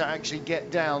now to actually get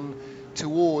down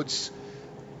towards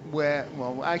where,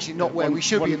 well, actually not where we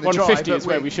should be in the dry. 150 is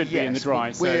where we should be in the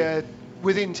dry. We're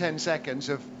within 10 seconds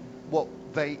of what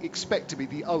they expect to be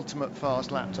the ultimate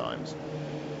fast lap times.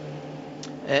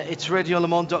 It's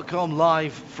radiolemans.com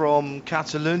live from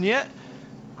Catalonia,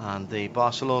 and the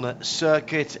Barcelona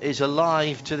circuit is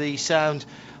alive to the sound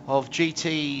of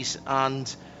GTs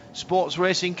and sports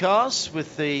racing cars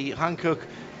with the Hankook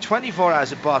 24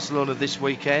 Hours of Barcelona this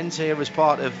weekend, here as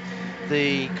part of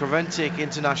the Creventic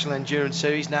International Endurance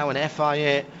Series, now an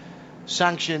FIA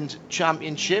sanctioned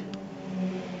championship.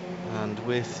 And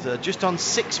with just on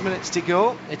 6 minutes to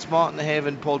go, it's Martin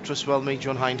Haven, Paul Truswell, me,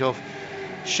 John Hindhoff,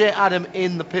 Shea Adam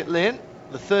in the pit lane,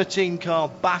 the 13 car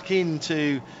back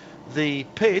into the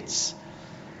pits,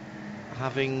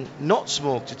 having not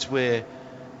smoked its way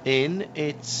in.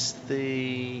 It's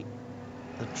the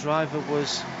driver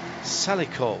was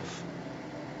Salikov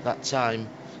that time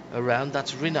around.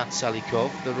 That's Rinat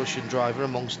Salikov, the Russian driver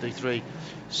amongst the three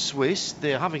Swiss.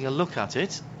 They're having a look at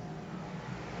it.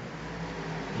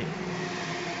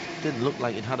 It didn't look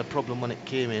like it had a problem when it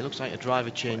came in. It looks like a driver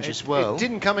change as well. It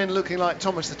didn't come in looking like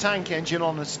Thomas the Tank Engine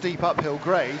on a steep uphill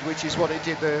grade, which is what it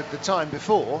did the time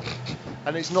before.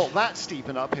 And it's not that steep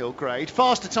an uphill grade.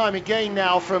 Faster time again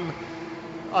now from,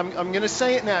 I'm going to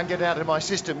say it now and get it out of my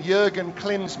system, Jürgen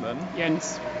Klinsmann.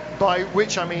 Jens. By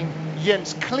which I mean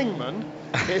Jens Klingmann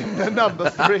in the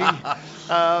number 3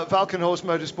 Valkenhorst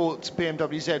Motorsports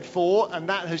BMW Z4. And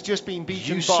that has just been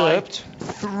beaten by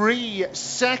 3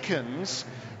 seconds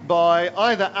by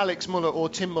either Alex Muller or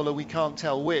Tim Muller, we can't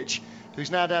tell which, who's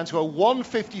now down to a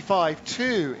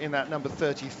 1:55.2 in that number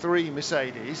 33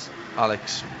 Mercedes.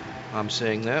 Alex, I'm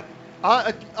saying that.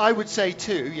 I would say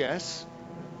 2, yes.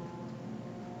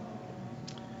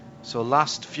 So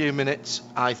last few minutes,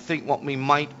 I think what we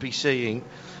might be seeing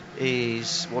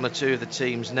is one or two of the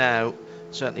teams now,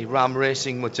 certainly Ram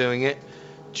Racing were doing it,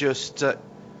 just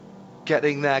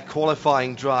getting their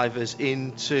qualifying drivers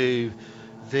into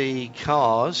the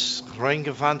cars.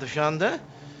 Renger van der Schande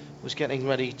was getting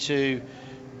ready to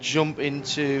jump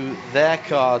into their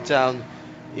car down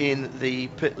in the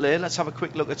pit lane. Let's have a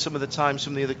quick look at some of the times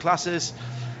from the other classes.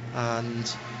 And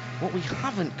what we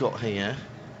haven't got here,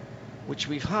 which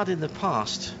we've had in the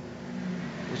past,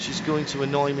 which is going to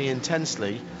annoy me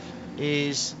intensely,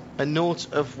 is a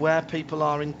note of where people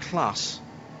are in class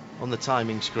on the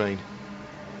timing screen.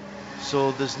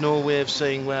 So there's no way of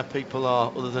saying where people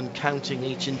are other than counting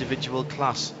each individual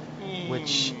class,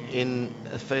 which in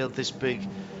a field this big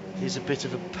is a bit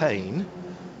of a pain.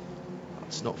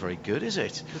 That's not very good, is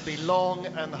it? Could be long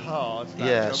and hard.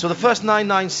 Yeah, so the first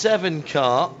 997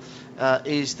 car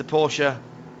is the Porsche,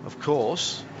 of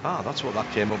course. That's what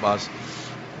that came up as.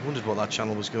 I wondered what that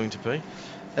channel was going to be.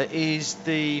 Is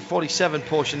the 47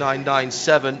 Porsche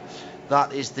 997.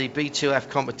 That is the B2F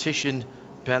competition.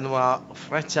 Benoit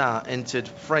Fretin entered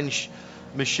French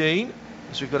machine.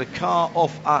 So we've got a car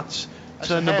off at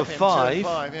turn number 5. Turn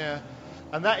 5, yeah.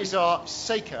 And that is our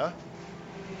Saker.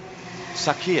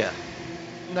 Sakia.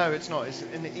 No, it's not. It's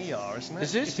in the ER, isn't it?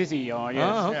 Is it? It is ER, yes.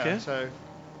 Okay. Yeah, so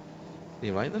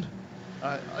you're right then.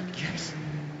 I guess.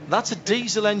 That's a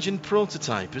diesel engine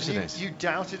prototype, isn't it? You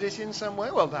doubted it in some way?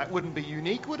 Well, that wouldn't be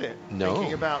unique, would it? No.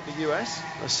 Thinking about the US.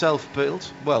 A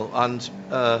self-built, and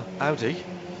Audi.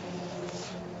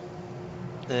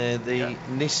 The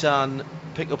Nissan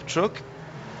pickup truck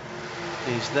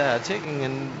is there, taking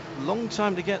a long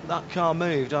time to get that car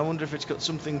moved. I wonder if it's got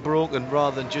something broken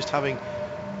rather than just having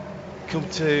come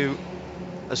to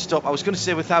a stop. I was going to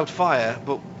say without fire,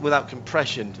 but without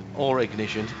compression or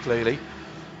ignition, clearly,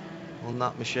 on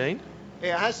that machine.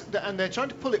 It has, and they're trying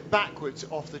to pull it backwards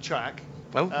off the track.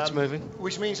 Oh, it's moving.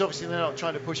 Which means obviously they're not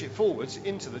trying to push it forwards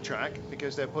into the track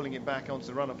because they're pulling it back onto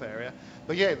the run-up area.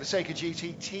 But yeah, the Saker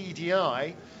GT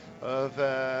TDI of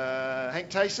Henk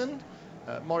Thijssen,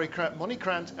 Moni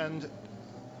Krant and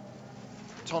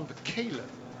Ton Verkelen.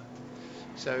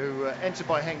 So entered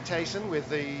by Henk Thijssen with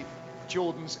the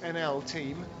Jordan's NL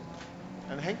team.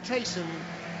 And Henk Thijssen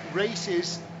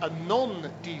races a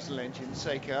non-diesel engine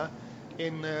Saker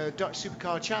in the Dutch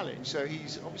Supercar Challenge, so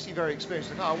he's obviously very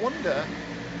experienced. I wonder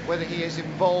whether he is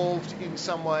involved in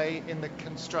some way in the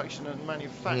construction and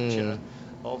manufacture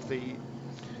of the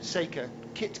Saker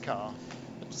kit car.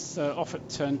 It's off at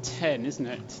turn 10, isn't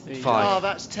it? 5.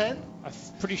 That's 10? I'm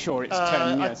pretty sure it's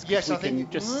 10, yes. Yes, we I think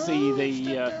can just see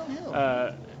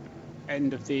the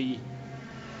end of the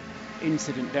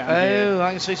incident down here. I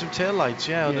can see some taillights,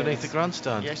 underneath the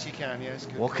grandstand. Yes, you can, yes.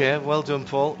 Good okay, call. Well done,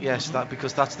 Paul. Yes, that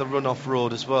because that's the run-off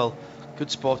road as well.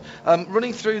 Good spot.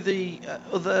 Running through the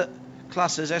other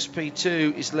classes,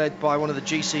 SP2 is led by one of the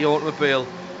GC Automobile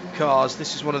cars.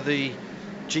 This is one of the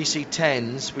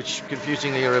GC10s, which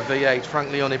confusingly are a V8.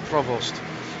 Frank Leone Provost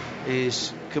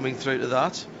is coming through to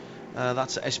that.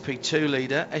 That's an SP2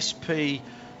 leader.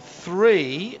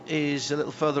 SP3 is a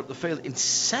little further up the field in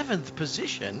 7th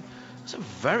position. That's a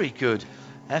very good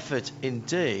effort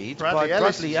indeed by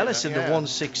Bradley Ellis in the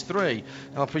 163.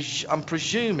 Now I'm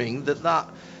presuming that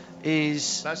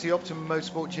is... That's the Optimum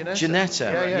Motorsport Ginetta.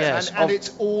 Ginetta, yes. And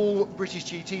it's all British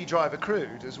GT driver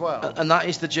crewed as well. And that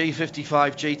is the G55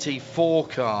 GT4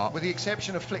 car. With the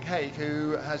exception of Flick Haig,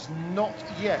 who has not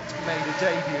yet made a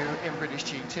debut in British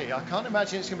GT. I can't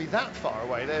imagine it's going to be that far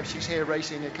away there if she's here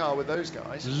racing a car with those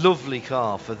guys. Lovely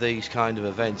car for these kind of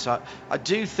events. I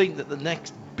do think that the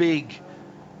next big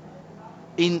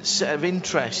set of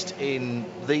interest in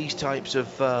these types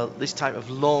of this type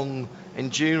of long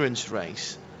endurance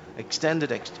race,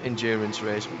 extended endurance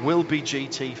race, will be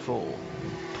GT4.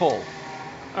 Paul?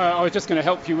 I was just going to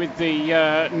help you with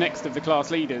the next of the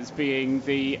class leaders being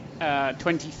the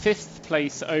 25th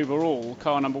place overall,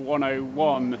 car number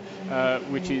 101,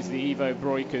 which is the Ivo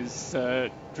Broikers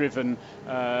driven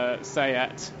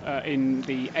Seat in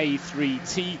the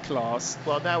A3T class.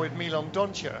 Well, now with Milan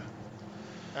Doncha,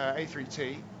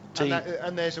 A3T,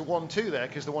 and there's a 1-2 there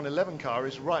because the 111 car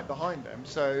is right behind them.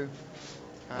 So,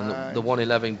 and the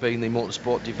 111 being the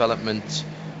Motorsport Development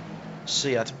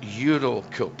Seat Euro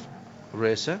Cup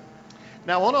racer.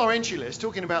 Now on our entry list,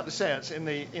 talking about the Seats in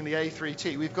the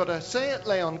A3T, we've got a Seat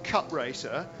Leon Cup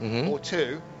racer or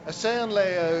two, a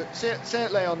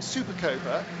Seat Leon Super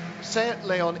Copa, Seat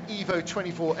Leon Evo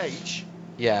 24H,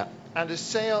 and a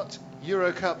Seat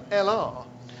Euro Cup LR.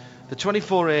 The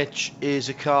 24H is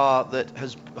a car that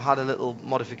has had a little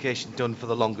modification done for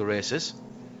the longer races.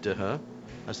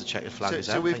 As the checkered flag is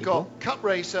out. So we've got Cup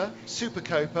Racer, Super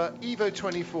Copa, Evo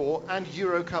 24 and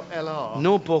Euro Cup LR.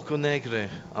 No Boco Negre.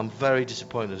 I'm very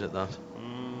disappointed at that.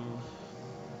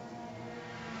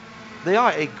 They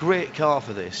are a great car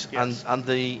for this. Yes. And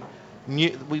the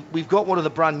new, we've got one of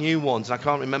the brand new ones. I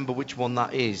can't remember which one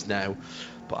that is now,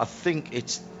 but I think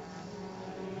it's...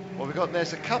 Well,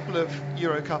 there's a couple of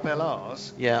Euro Cup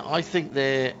LRs. Yeah, I think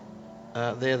they're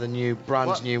the new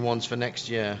new ones for next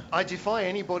year. I defy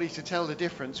anybody to tell the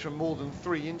difference from more than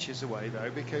 3 inches away, though,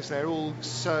 because they're all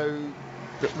so...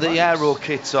 The aero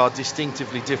kits are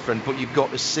distinctively different, but you've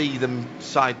got to see them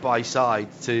side by side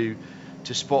to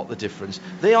spot the difference.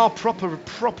 They are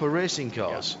proper racing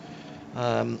cars.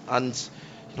 And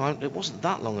it wasn't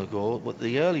that long ago, but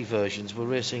the early versions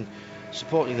were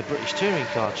supporting the British Touring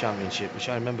Car Championship, which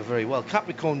I remember very well.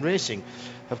 Capricorn Racing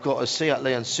have got a Seat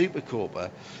Leon Super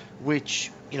Copa,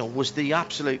 which was the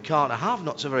absolute car to have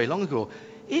not so very long ago.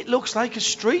 It looks like a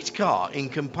street car in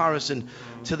comparison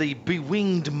to the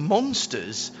bewinged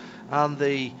monsters and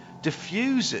the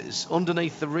diffusers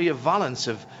underneath the rear valance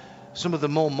of some of the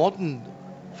more modern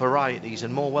varieties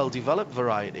and more well-developed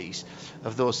varieties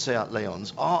of those Seat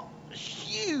Leons are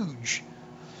huge.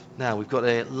 Now we've got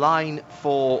a line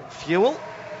for fuel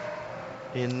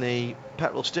in the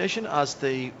petrol station as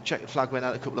the checkered flag went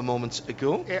out a couple of moments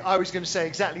ago. Yeah, I was going to say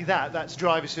exactly that. That's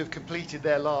drivers who have completed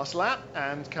their last lap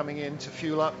and coming in to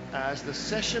fuel up as the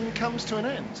session comes to an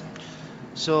end.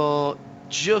 So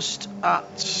just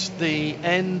at the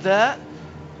end there,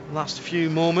 last few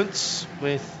moments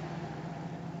with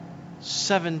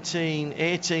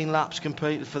 18 laps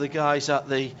completed for the guys at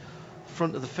the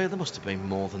front of the field. There must have been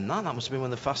more than that. That must have been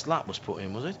when the fast lap was put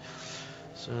in, was it?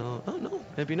 So, no,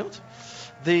 maybe not.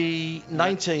 The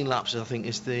 19 laps, I think,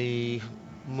 is the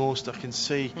most I can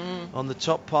see on the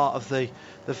top part of the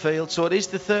field. So it is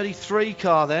the 33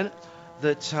 car then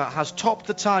that has topped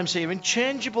the times here in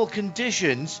changeable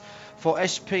conditions for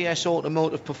SPS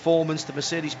Automotive Performance, the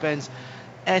Mercedes-Benz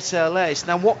SLS.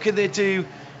 Now, what can they do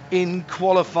in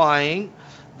qualifying?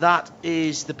 That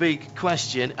is the big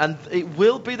question, and it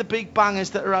will be the big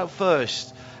bangers that are out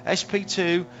first.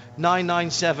 SP2,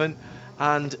 997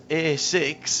 and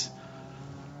A6,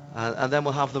 and then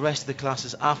we'll have the rest of the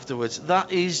classes afterwards.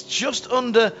 That is just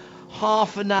under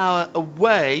half an hour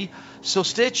away, so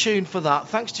stay tuned for that.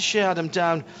 Thanks to Shea Adam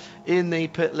down in the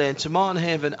pit lane, to Martin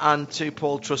Haven and to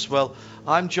Paul Trustwell.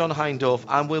 I'm John Hindorf,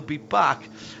 and we'll be back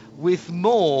with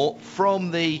more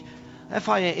from the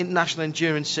FIA International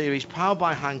Endurance Series powered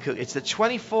by Hankook. It's the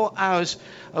 24 Hours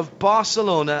of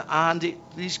Barcelona, and it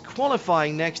is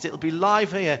qualifying next. It'll be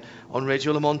live here on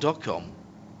RadioLeMans.com.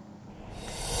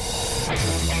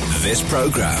 This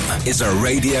program is a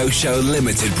Radio Show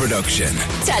Limited production.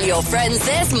 Tell your friends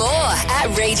there's more at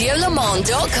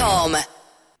RadioLeMans.com.